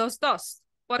 Los dos,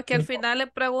 porque al final le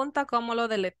pregunta cómo lo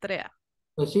deletrea.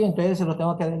 Pues sí, entonces se lo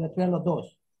tengo que deletrear los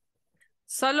dos.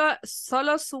 Solo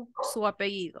su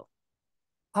apellido.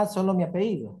 Ah, solo mi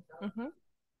apellido. Uh-huh.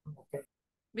 Okay.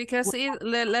 Because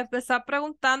le está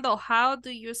preguntando, how do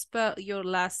you spell your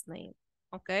last name?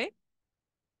 ¿Ok?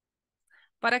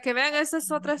 Para que vean, esa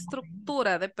es otra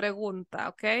estructura de pregunta,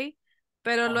 ¿ok?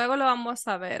 Pero luego lo vamos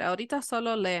a ver. Ahorita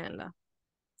solo léenla.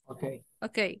 Ok.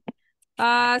 Ok.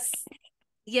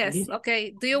 Yes,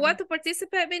 okay. Do you want to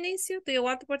participate, Benicio? Do you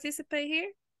want to participate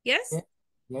here? Yes?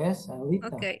 Yes, ahorita.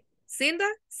 Okay.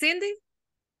 Cindy?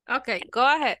 Okay, go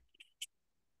ahead.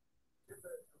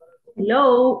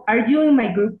 Hello, are you in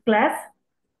my group class?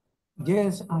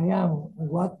 Yes, I am.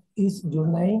 What is your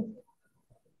name?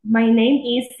 My name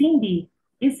is Cindy.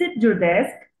 Is it your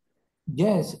desk?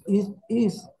 Yes, it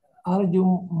is. Are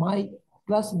you my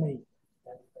classmate?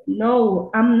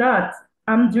 No, I'm not.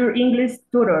 I'm your English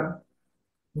tutor.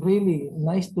 Really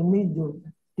nice to meet you,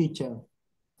 teacher.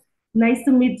 Nice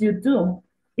to meet you too.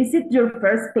 Is it your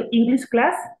first English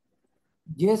class?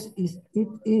 Yes, it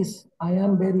is. I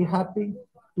am very happy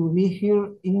to be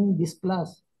here in this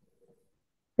class.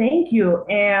 Thank you.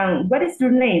 And what is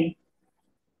your name?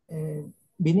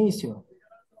 Vinicio.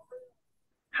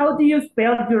 How do you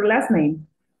spell your last name?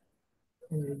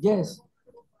 Yes.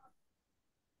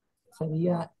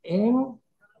 Sería Mincivar.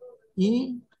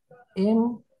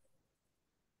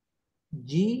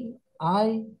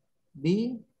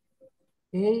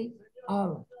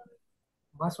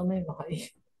 Más o menos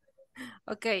ahí.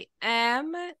 Okay,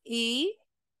 Menjivar.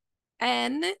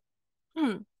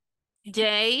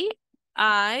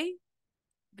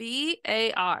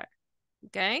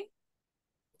 Okay,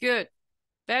 good.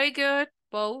 Very good,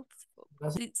 both.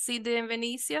 Cindy and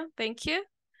Venicia, thank you.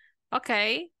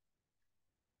 Okay.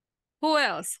 Who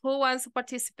else? Who wants to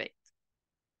participate?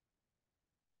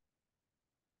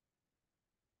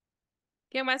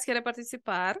 ¿Quién más quiere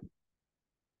participar?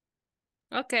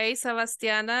 Okay,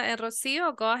 Sebastiana and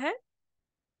Rocío, go ahead.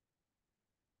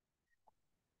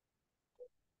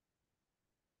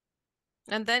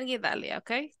 And then Gidalia,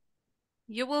 okay?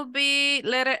 You will be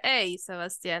letter A,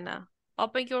 Sebastiana.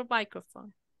 Open your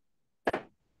microphone.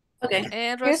 Okay.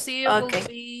 And Yes, Rocío okay. will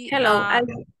be Hello.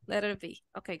 letter B.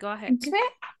 Okay, go ahead.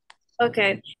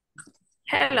 Okay.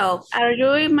 Hello. Are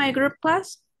you in my group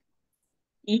class?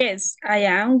 Yes, I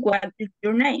am. What is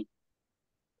your name?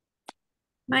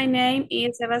 My name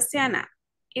is Sebastiana.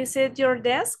 Is it your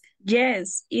desk?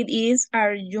 Yes, it is.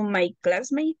 Are you my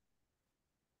classmate?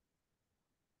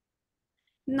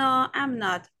 No, I'm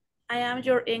not. I am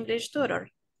your English tutor.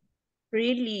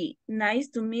 Really nice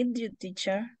to meet you,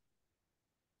 teacher.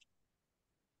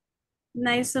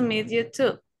 Nice to meet you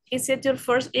too. Is it your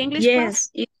first English class?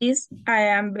 Yes, it is. I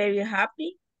am very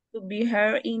happy to be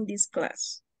here in this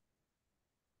class.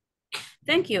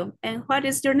 Thank you. And what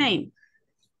is your name?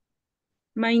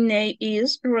 My name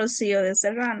is Rocío de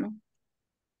Serrano.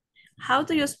 How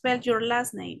do you spell your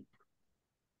last name?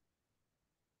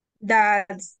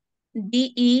 That's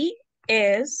Deserrano.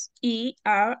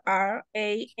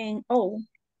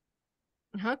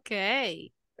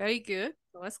 Okay, very good.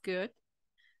 That was good.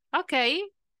 Okay.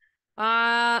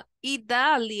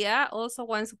 Idalia also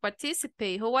wants to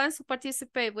participate. Who wants to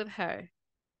participate with her?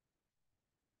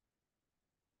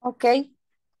 Okay.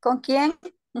 ¿Con quién?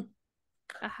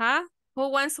 Uh-huh. Who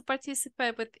wants to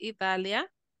participate with Idalia?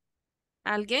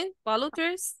 ¿Alguien?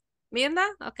 Volunteers? Mirna?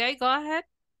 Okay, go ahead.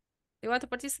 You want to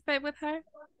participate with her?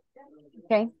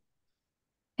 Okay.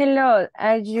 Hello,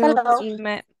 are you Hello. in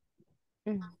my...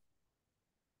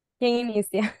 ¿Quién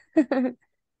inicia?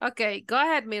 Okay, go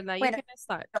ahead, Mirna. You Bueno, can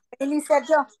start. iniciar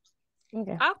yo.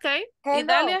 Okay. Okay. Hello,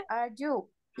 Idalia? are you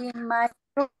in my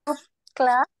group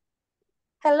class?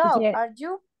 Hello, Yeah. are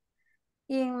you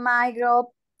in my group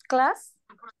class?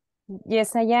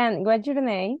 Yes, I am. What's your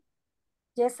name?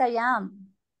 Yes, I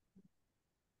am.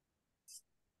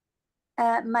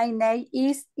 My name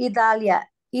is Idalia.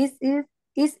 It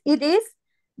is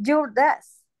your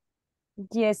desk?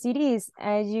 Yes, it is.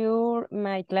 Are you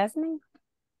my classmate?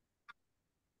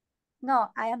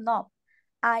 No, I am not.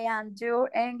 I am your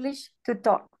English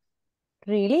tutor.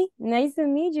 Really? Nice to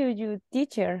meet you, you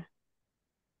teacher.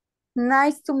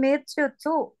 Nice to meet you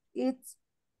too. It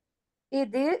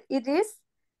is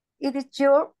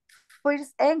your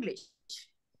first English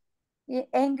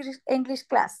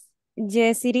class.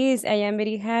 Yes, it is. I am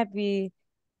very happy.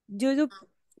 Do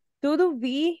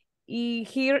be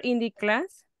here in the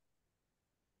class?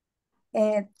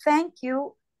 Thank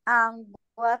you. And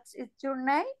what is your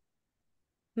name?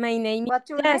 My name What's is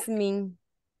your name? Jasmine.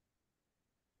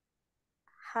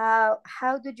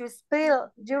 How do you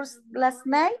spell your last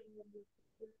name?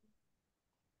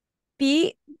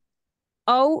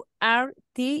 Portillo.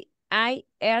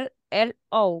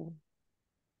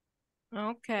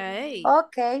 Okay.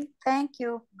 Okay, thank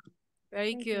you.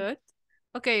 Very good.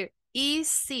 Okay,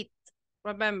 is-it.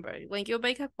 Remember, when you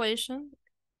make a question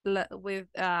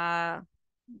with the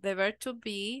verb to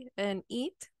be and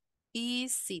it,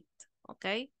 is-it.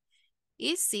 Okay?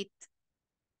 Is-it.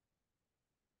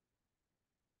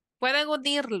 Pueden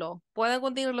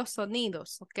unir los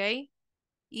sonidos, ¿ok?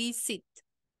 Is-it.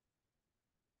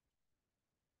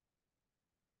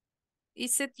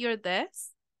 Is it your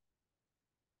desk?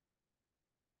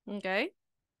 Okay.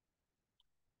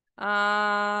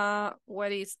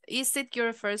 Is it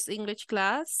your first English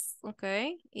class?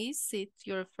 Okay. Is it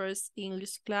your first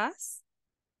English class?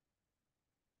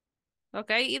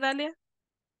 Okay, Idalia.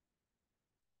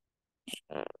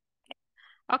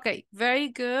 Okay, very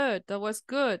good. That was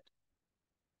good.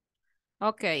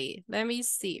 Okay, let me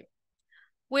see.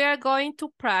 We are going to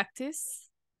practice.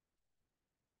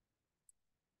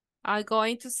 I'm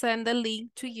going to send the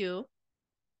link to you.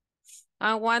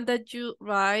 I want that you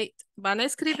write, van a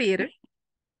escribir.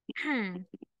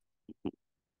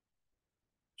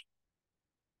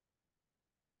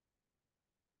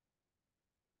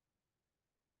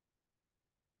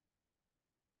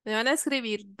 Me van a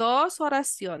escribir 2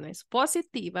 oraciones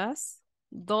positivas,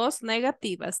 2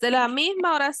 negativas. De la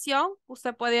misma oración,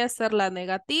 usted puede hacer la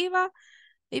negativa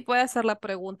y puede hacer la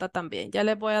pregunta también. Ya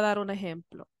les voy a dar un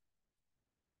ejemplo.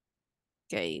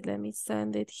 Okay, let me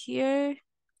send it here.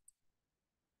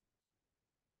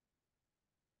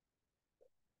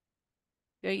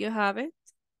 There you have it.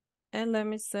 And let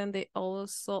me send it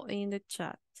also in the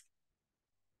chat.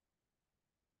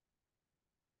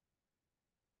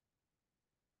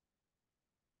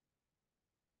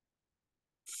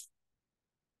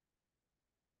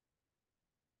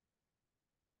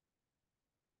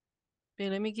 Okay,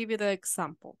 let me give you the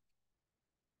example.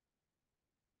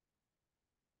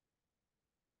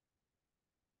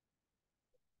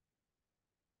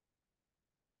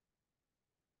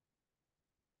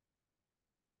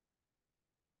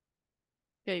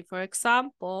 Okay, for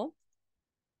example,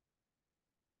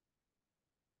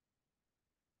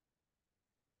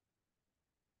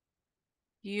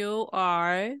 you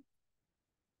are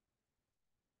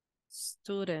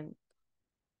student.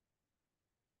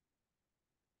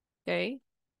 Okay.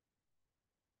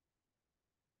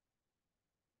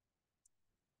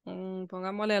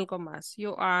 Pongámosle algo más.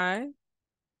 You are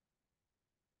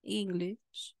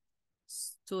English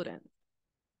student.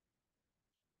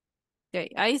 Ok,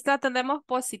 ahí está, tenemos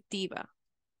positiva.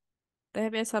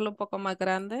 Déjeme hacerlo un poco más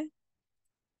grande.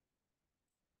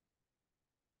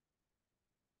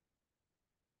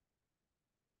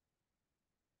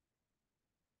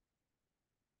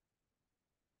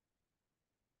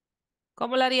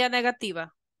 ¿Cómo la haría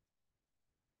negativa?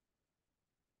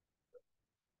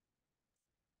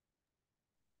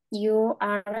 You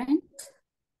aren't.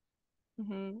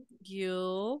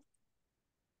 You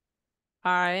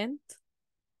aren't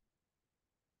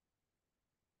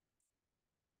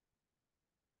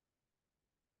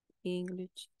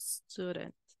English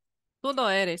student. Tú no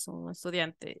eres un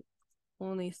estudiante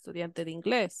de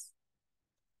inglés.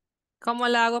 ¿Cómo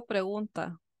le hago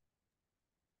pregunta?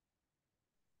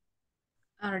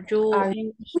 Are you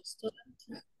English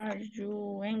student? Are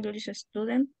you English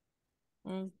student?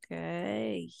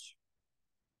 Okay.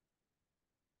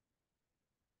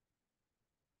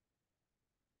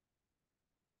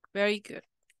 Very good.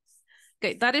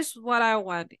 Okay, that is what I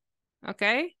want.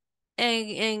 Okay.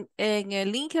 En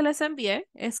el link que les envié,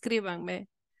 escríbanme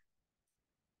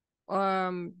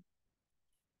 2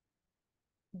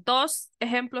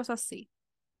 ejemplos así.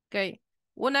 Ok.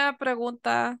 Una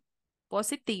pregunta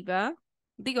positiva,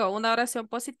 digo, una oración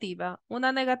positiva,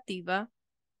 una negativa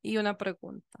y una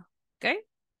pregunta. ¿Ok?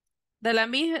 De la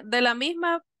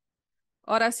misma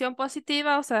oración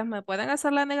positiva, o sea, me pueden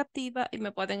hacer la negativa y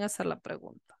me pueden hacer la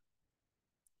pregunta.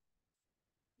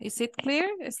 Is it clear?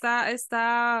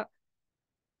 ¿Está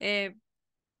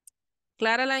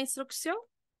clara la instrucción?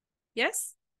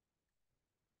 Yes?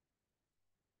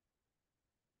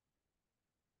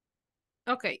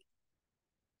 Ok.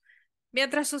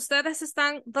 Mientras ustedes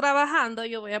están trabajando,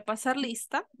 yo voy a pasar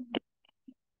lista.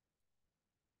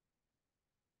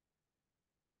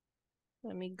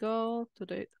 Let me go to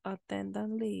the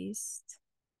attendance list.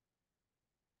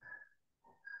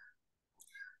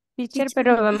 Teacher,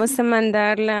 pero vamos a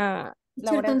mandar la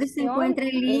Teacher, ¿dónde se oración encuentra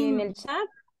el en link? el chat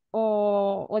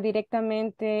o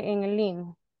directamente en el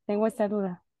link. Tengo esta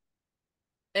duda.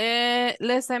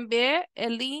 Les envié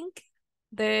el link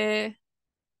de...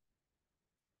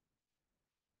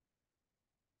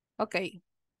 Ok.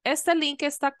 Este link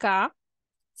está acá.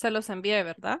 Se los envié,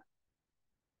 ¿verdad?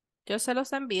 Yo se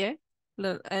los envié.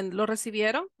 Lo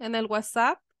recibieron en el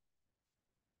WhatsApp.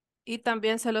 Y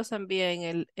también se los envié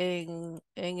en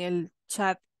el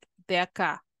chat de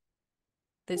acá.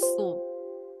 De Zoom.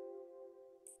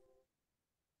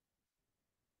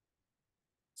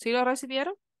 ¿Sí lo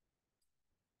recibieron?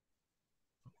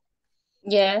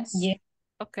 Yes.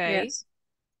 Ok. Yes.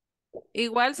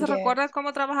 Igual se Yes. recuerda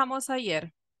cómo trabajamos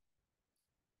ayer.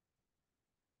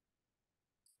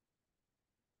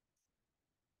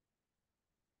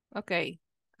 Ok.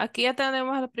 Aquí ya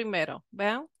tenemos el primero.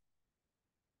 ¿Vean?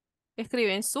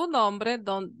 Escriben su nombre,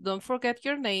 don't forget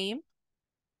your name.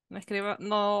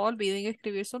 No olviden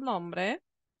escribir su nombre,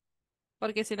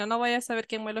 porque si no, no voy a saber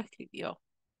quién me lo escribió.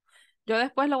 Yo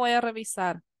después lo voy a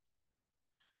revisar.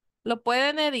 Lo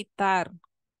pueden editar.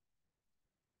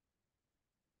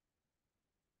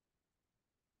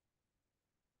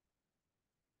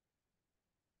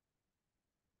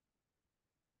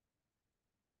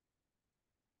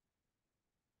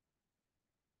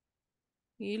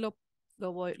 Y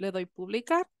le doy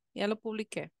publicar. Ya lo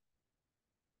publiqué.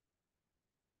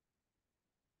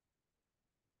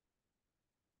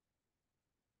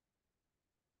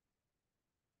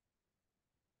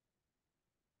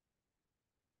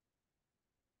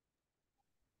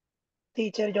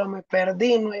 Teacher, yo me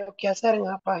perdí, no hay qué hacer en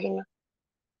la página.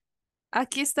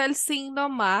 Aquí está el signo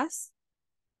más.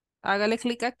 Hágale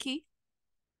clic aquí.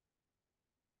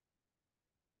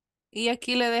 Y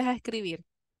aquí le deja escribir.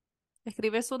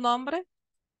 Escribe su nombre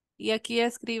y aquí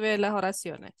escribe las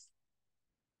oraciones.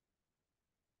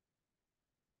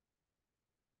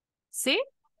 ¿Sí?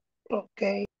 Ok,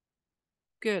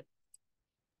 Good.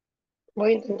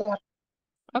 voy a intentar.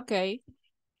 Okay.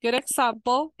 Good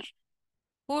example.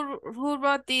 Who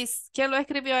wrote this? ¿Quién lo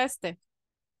escribió este?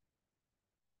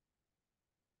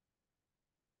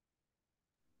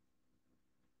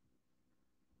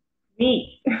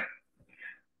 Me. Who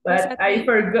But said I me?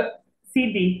 forgot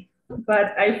CD,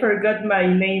 but I forgot my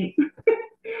name.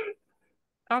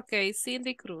 Okay,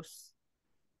 Cindy Cruz.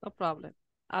 No problem.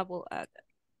 I will add it.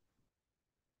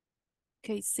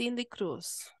 Okay, Cindy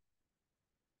Cruz.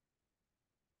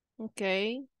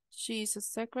 Okay, she's a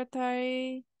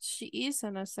secretary. She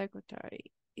isn't a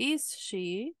secretary. Is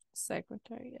she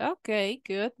secretary? Okay,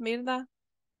 good, Mirna.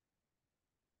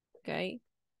 Okay.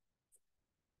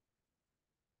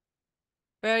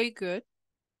 Very good.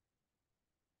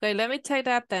 Okay, let me take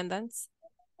the attendance.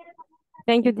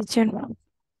 Thank you, teacher.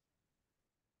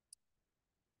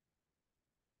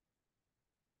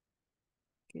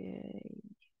 Okay.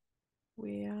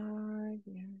 We are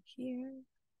here.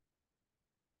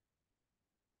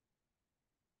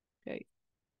 Okay.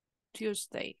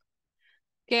 Tuesday.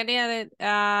 Kenia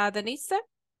Denise.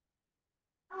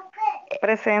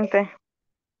 Presente.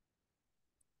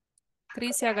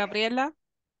 Crisia Gabriela.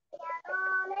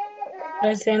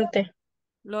 Presente.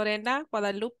 Lorena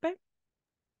Guadalupe.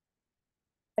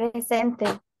 Presente.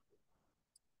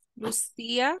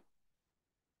 Lucía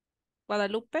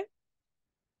Guadalupe.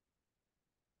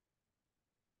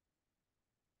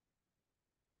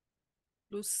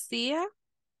 Lucía.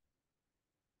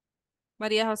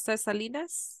 María José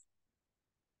Salinas.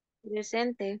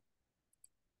 Presente.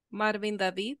 Marvin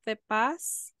David de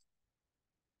Paz.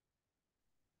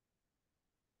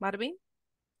 Marvin.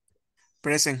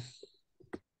 Present.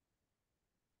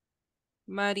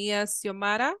 María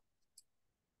Xiomara.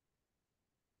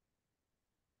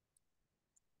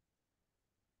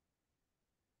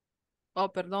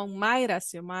 Oh, perdón, Mayra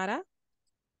Xiomara.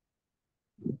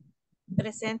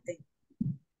 Presente.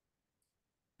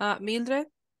 Mildred.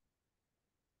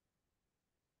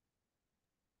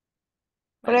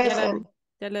 Present.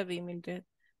 Ya la vi, Mildred.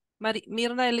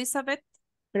 Mirna Elizabeth.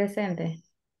 Presente.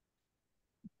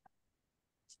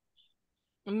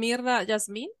 Mirna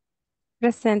Yasmín.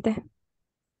 Presente.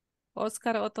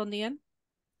 Oscar Otoniel.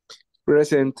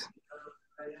 Present.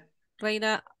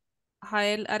 Reina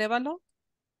Jael Arevalo.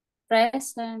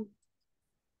 Present.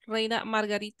 Reina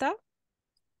Margarita.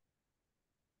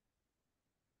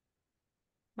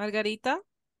 Margarita.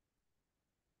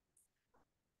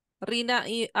 Rina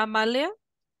y Amalia.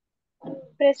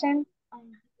 Present.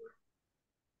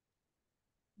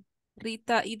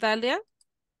 Rita y Dalia.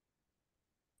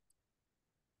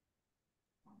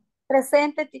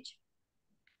 Presente, teacher.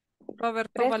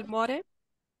 Roberto Balmore.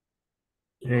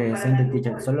 Presente,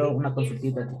 teacher. Solo una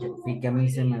consultita, teacher. Fui que a mí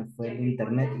se me fue el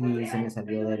internet y se me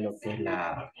salió de lo que es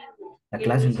la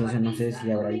clase, entonces no sé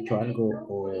si habrá dicho algo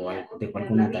o dejó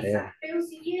alguna tarea.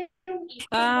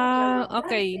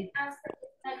 Ok.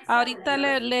 Ahorita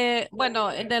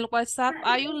bueno, en el WhatsApp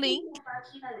hay un link.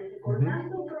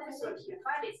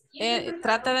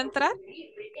 Trata de entrar.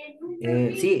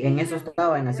 Sí, en eso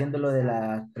estaba, en haciendo lo de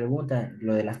las preguntas,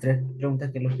 lo de las 3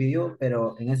 preguntas que los pidió,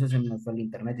 pero en eso se me fue el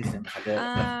internet y se me salió de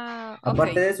la clase. Ok.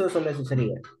 Aparte de eso, solo eso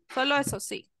sería. Solo eso,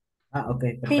 sí. Ok,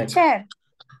 perfecto. Teacher,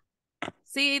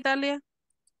 Sí, Dalia.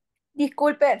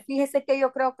 disculpe, fíjese que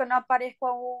yo creo que no aparezco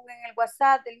aún en el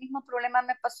WhatsApp. El mismo problema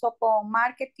me pasó con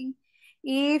marketing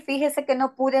y fíjese que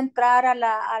no pude entrar a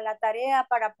la tarea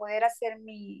para poder hacer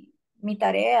mi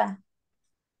tarea.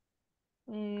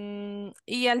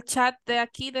 Y al chat de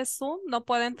aquí de Zoom no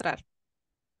puede entrar.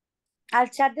 Al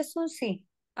chat de Zoom sí.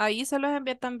 Ahí se los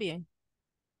envié también.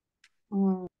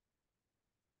 Mm,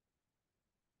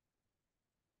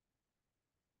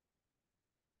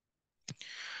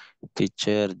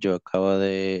 Teacher, yo acabo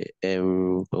de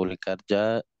publicar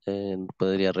ya.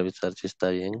 ¿Podría revisar si está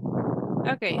bien?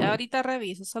 Ok, ahorita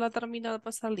reviso, solo termino de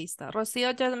pasar lista. Rocío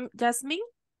Yasmín,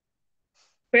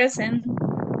 Present.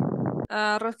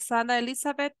 Roxana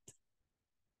Elizabeth,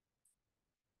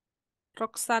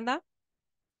 Roxana.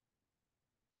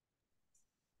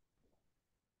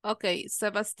 Ok,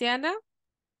 Sebastiana,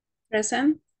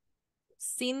 Present.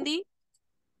 Cindy,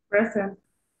 Present.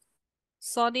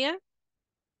 Sonia,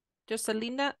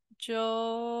 Joselinda,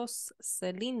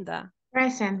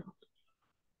 Present.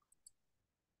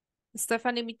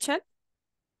 Stephanie Michelle,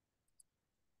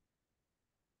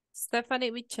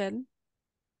 Stephanie Michelle.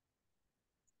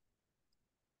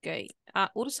 Ok,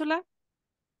 Úrsula,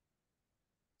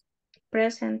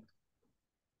 Present.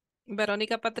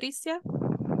 Verónica Patricia,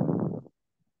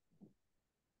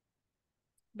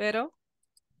 Vero.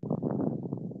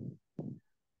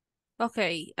 Ok,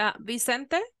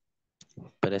 Vicente,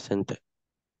 Presente.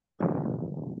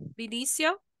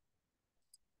 Vinicio,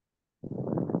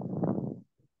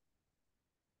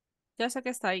 ya sé que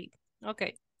está ahí. Ok,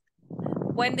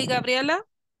 Wendy Gabriela,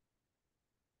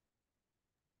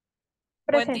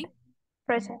 Present. Wendy,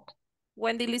 Present.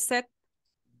 Wendy Lisette,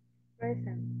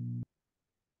 present.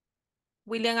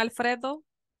 William Alfredo,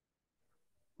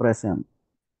 Present.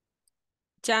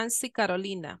 Jancy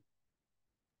Carolina.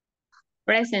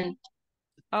 Present.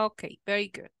 Okay, very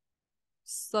good.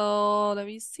 So let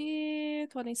me see,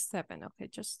 27. Okay,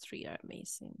 just 3 are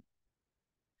missing.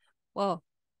 Well,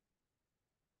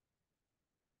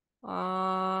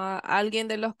 alguien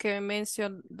de los que he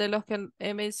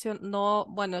mencionado,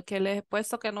 bueno, que les he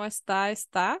puesto que no está.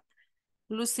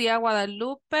 Lucía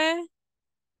Guadalupe,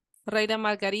 Reina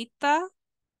Margarita,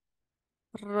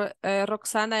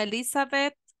 Roxana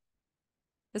Elizabeth,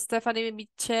 Stephanie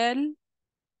Michelle,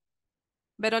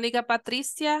 Verónica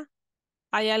Patricia.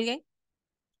 ¿Hay alguien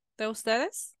de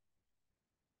ustedes?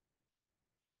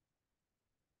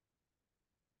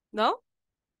 ¿No?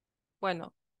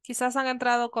 Bueno, quizás han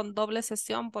entrado con doble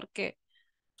sesión porque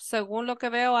según lo que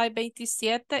veo hay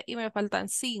 27 y me faltan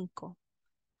 5.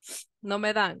 No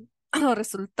me dan los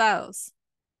resultados.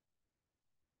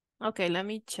 Ok, let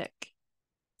me check.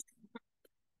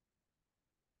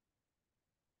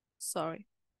 Sorry.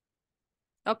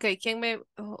 Ok, ¿quién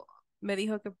me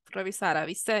dijo que revisara?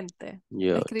 Vicente.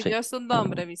 Yo, sí. Escribió su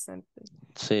nombre, Vicente.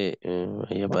 Sí,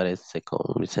 ahí aparece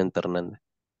con Vicente Hernández.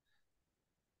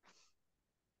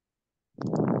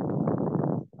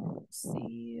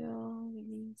 Rocío,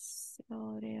 Vinicio,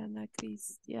 Oriana,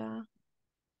 Cristian,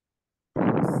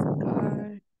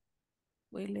 Oscar,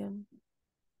 William.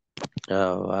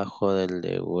 Abajo del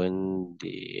de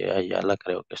Wendy Ayala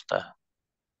creo que está.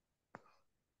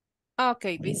 Ok,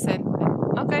 Vicente.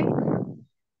 Ok.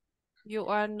 You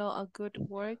are not a good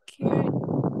worker.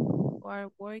 You are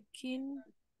working.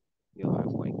 You are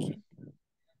working.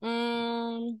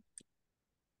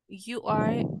 You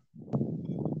are,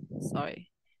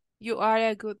 sorry. You are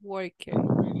a good worker.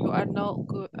 You are not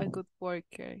a good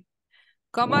worker.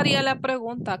 ¿Cómo haría la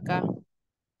pregunta acá?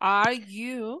 Are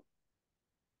you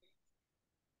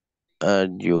Are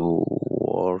you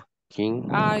working?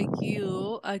 a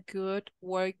good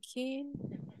worker?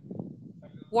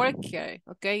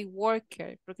 Ok,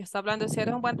 worker. Porque está hablando si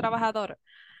eres un buen trabajador.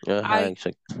 Ajá, Are,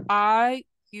 exacto. are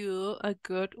you a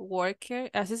good worker?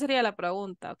 Así sería la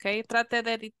pregunta, ok. Trate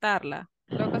de editarla.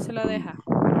 Creo que se lo deja.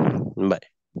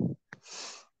 Vale.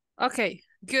 Okay,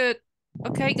 good.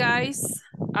 Okay, guys,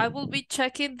 I will be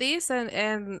checking this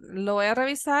and lo voy a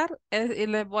revisar y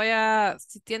les voy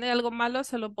si tiene algo malo,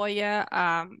 se lo voy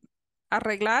a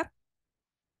arreglar.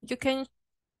 You can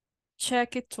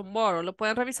check it tomorrow. Lo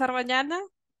pueden revisar mañana.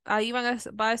 Ahí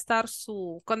va a estar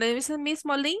con el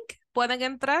mismo link, pueden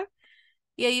entrar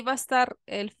y ahí va a estar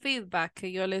el feedback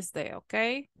que yo les dé, ¿ok?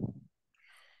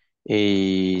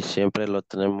 Y siempre lo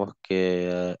tenemos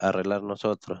que arreglar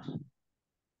nosotros.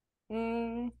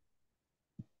 Mm,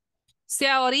 Si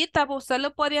ahorita usted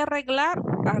lo puede arreglar,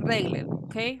 arréglelo,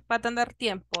 ¿ok? Va a tener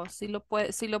tiempo. Si lo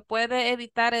puede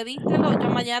editar, edítelo. Yo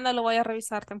mañana lo voy a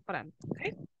revisar temprano, ¿ok?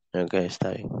 Ok,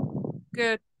 está bien.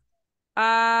 Good.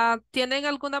 ¿Tienen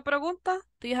alguna pregunta?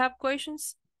 Do you have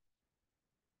questions?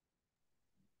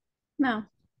 No,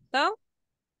 ¿No?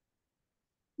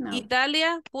 no.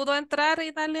 ¿Italia? ¿Pudo entrar,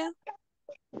 Italia?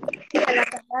 Sí, a la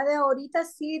tarea de ahorita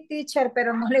sí, teacher,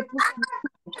 pero no le puse.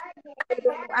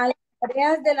 Pero a las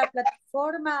tareas de la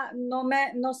plataforma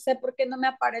no sé por qué no me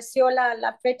apareció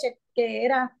la fecha que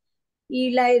era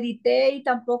y la edité y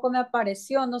tampoco me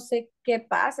apareció. No sé qué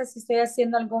pasa, si estoy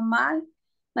haciendo algo mal.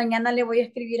 Mañana le voy a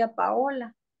escribir a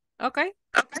Paola. Okay.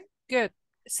 Good.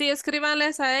 Sí,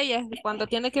 escríbanles a ellas. Cuando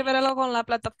tiene que ver algo con la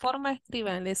plataforma,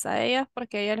 escríbanles a ellas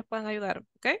porque ellas les pueden ayudar.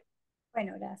 ¿Ok?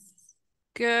 Bueno, gracias.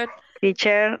 Good.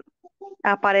 Teacher,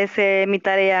 aparece mi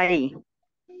tarea ahí.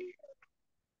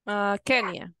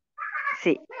 Kenia.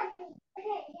 Sí,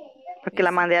 porque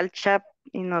la mandé al chat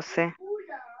y no sé.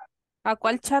 ¿A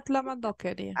cuál chat la mandó,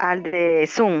 Kenia? Al de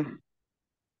Zoom.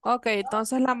 Ok,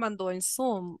 entonces la mandó en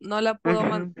Zoom. No la pudo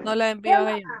Ujú. no la envió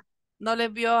a ella. No le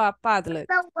envió a Padlet.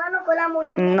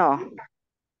 No,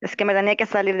 es que me tenía que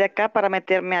salir de acá para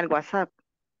meterme al WhatsApp.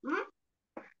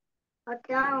 Ok.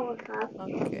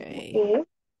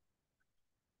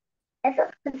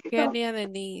 Kenia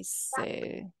Denise.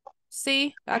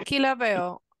 Sí, aquí la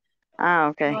veo. Ah,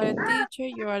 ok. You are a teacher,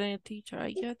 you are a teacher.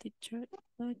 Are you a teacher?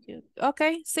 Ok,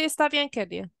 sí, está bien,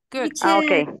 Kenia. Good. Ah,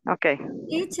 Teacher, ok, ok.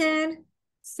 teacher,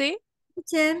 Sí,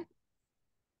 teacher.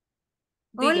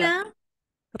 diga, Hola.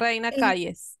 Reina Eh,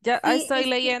 Calles. Ya sí, estoy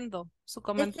leyendo su es que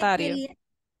comentario.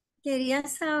 quería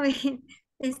saber,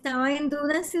 estaba en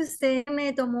duda si usted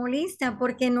me tomó lista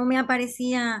porque no me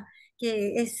aparecía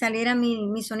que saliera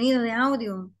mi sonido de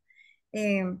audio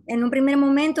en un primer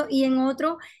momento y en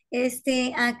otro,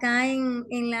 acá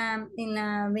en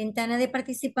la ventana de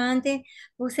participante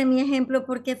puse mi ejemplo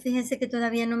porque fíjese que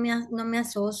todavía no me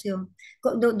asocio.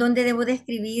 ¿Dónde debo de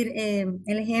escribir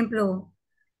el ejemplo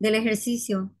del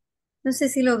ejercicio? No sé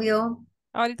si lo vio.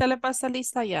 Ahorita le pasa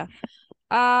lista ya.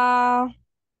 Ah,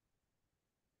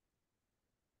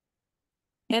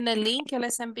 en el link que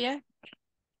les envié,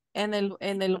 en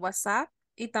el WhatsApp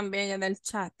y también en el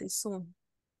chat de Zoom.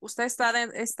 Usted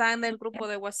está en el grupo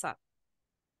de WhatsApp.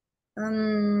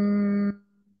 Mm,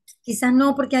 quizás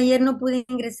no, porque ayer no pude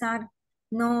ingresar.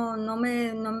 No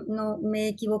me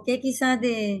equivoqué quizás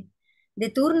de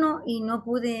turno y no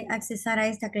pude accesar a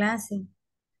esta clase.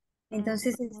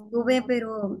 Entonces estuve,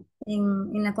 pero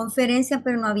en la conferencia,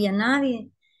 pero no había nadie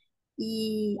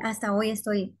y hasta hoy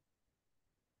estoy.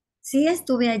 Sí,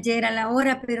 estuve ayer a la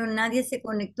hora, pero nadie se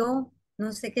conectó.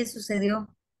 No sé qué sucedió.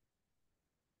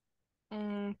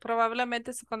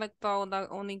 Probablemente se conectó a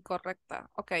una incorrecta.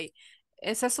 Ok.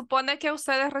 Se supone que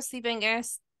ustedes reciben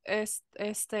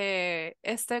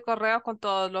este correo con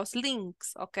todos los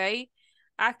links, ¿ok?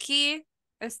 Aquí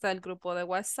está el grupo de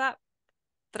WhatsApp.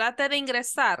 Trate de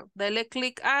ingresar, dele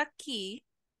clic aquí,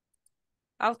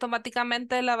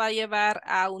 automáticamente la va a llevar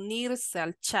a unirse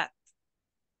al chat,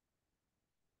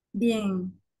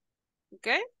 Bien, ¿ok?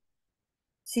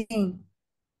 sí.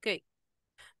 Ok,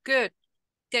 good.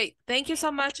 Okay, thank you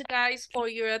so much, guys, for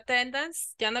your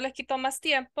attendance. Ya no les quito más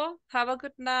tiempo. Have a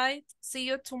good night. See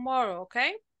you tomorrow,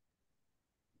 okay?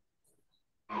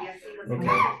 Okay.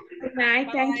 Good night,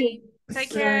 thank Bye. you. Take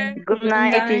care. Good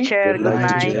night, teacher. Good Good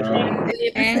night, night.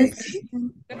 teacher. Thanks.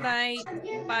 Good night.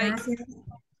 Bye. Gracias.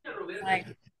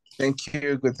 Thank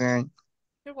you. Good night.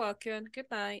 You're welcome. Good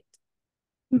night.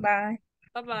 Bye.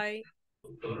 Bye-bye.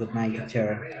 Good night,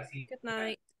 teacher. Good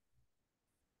night.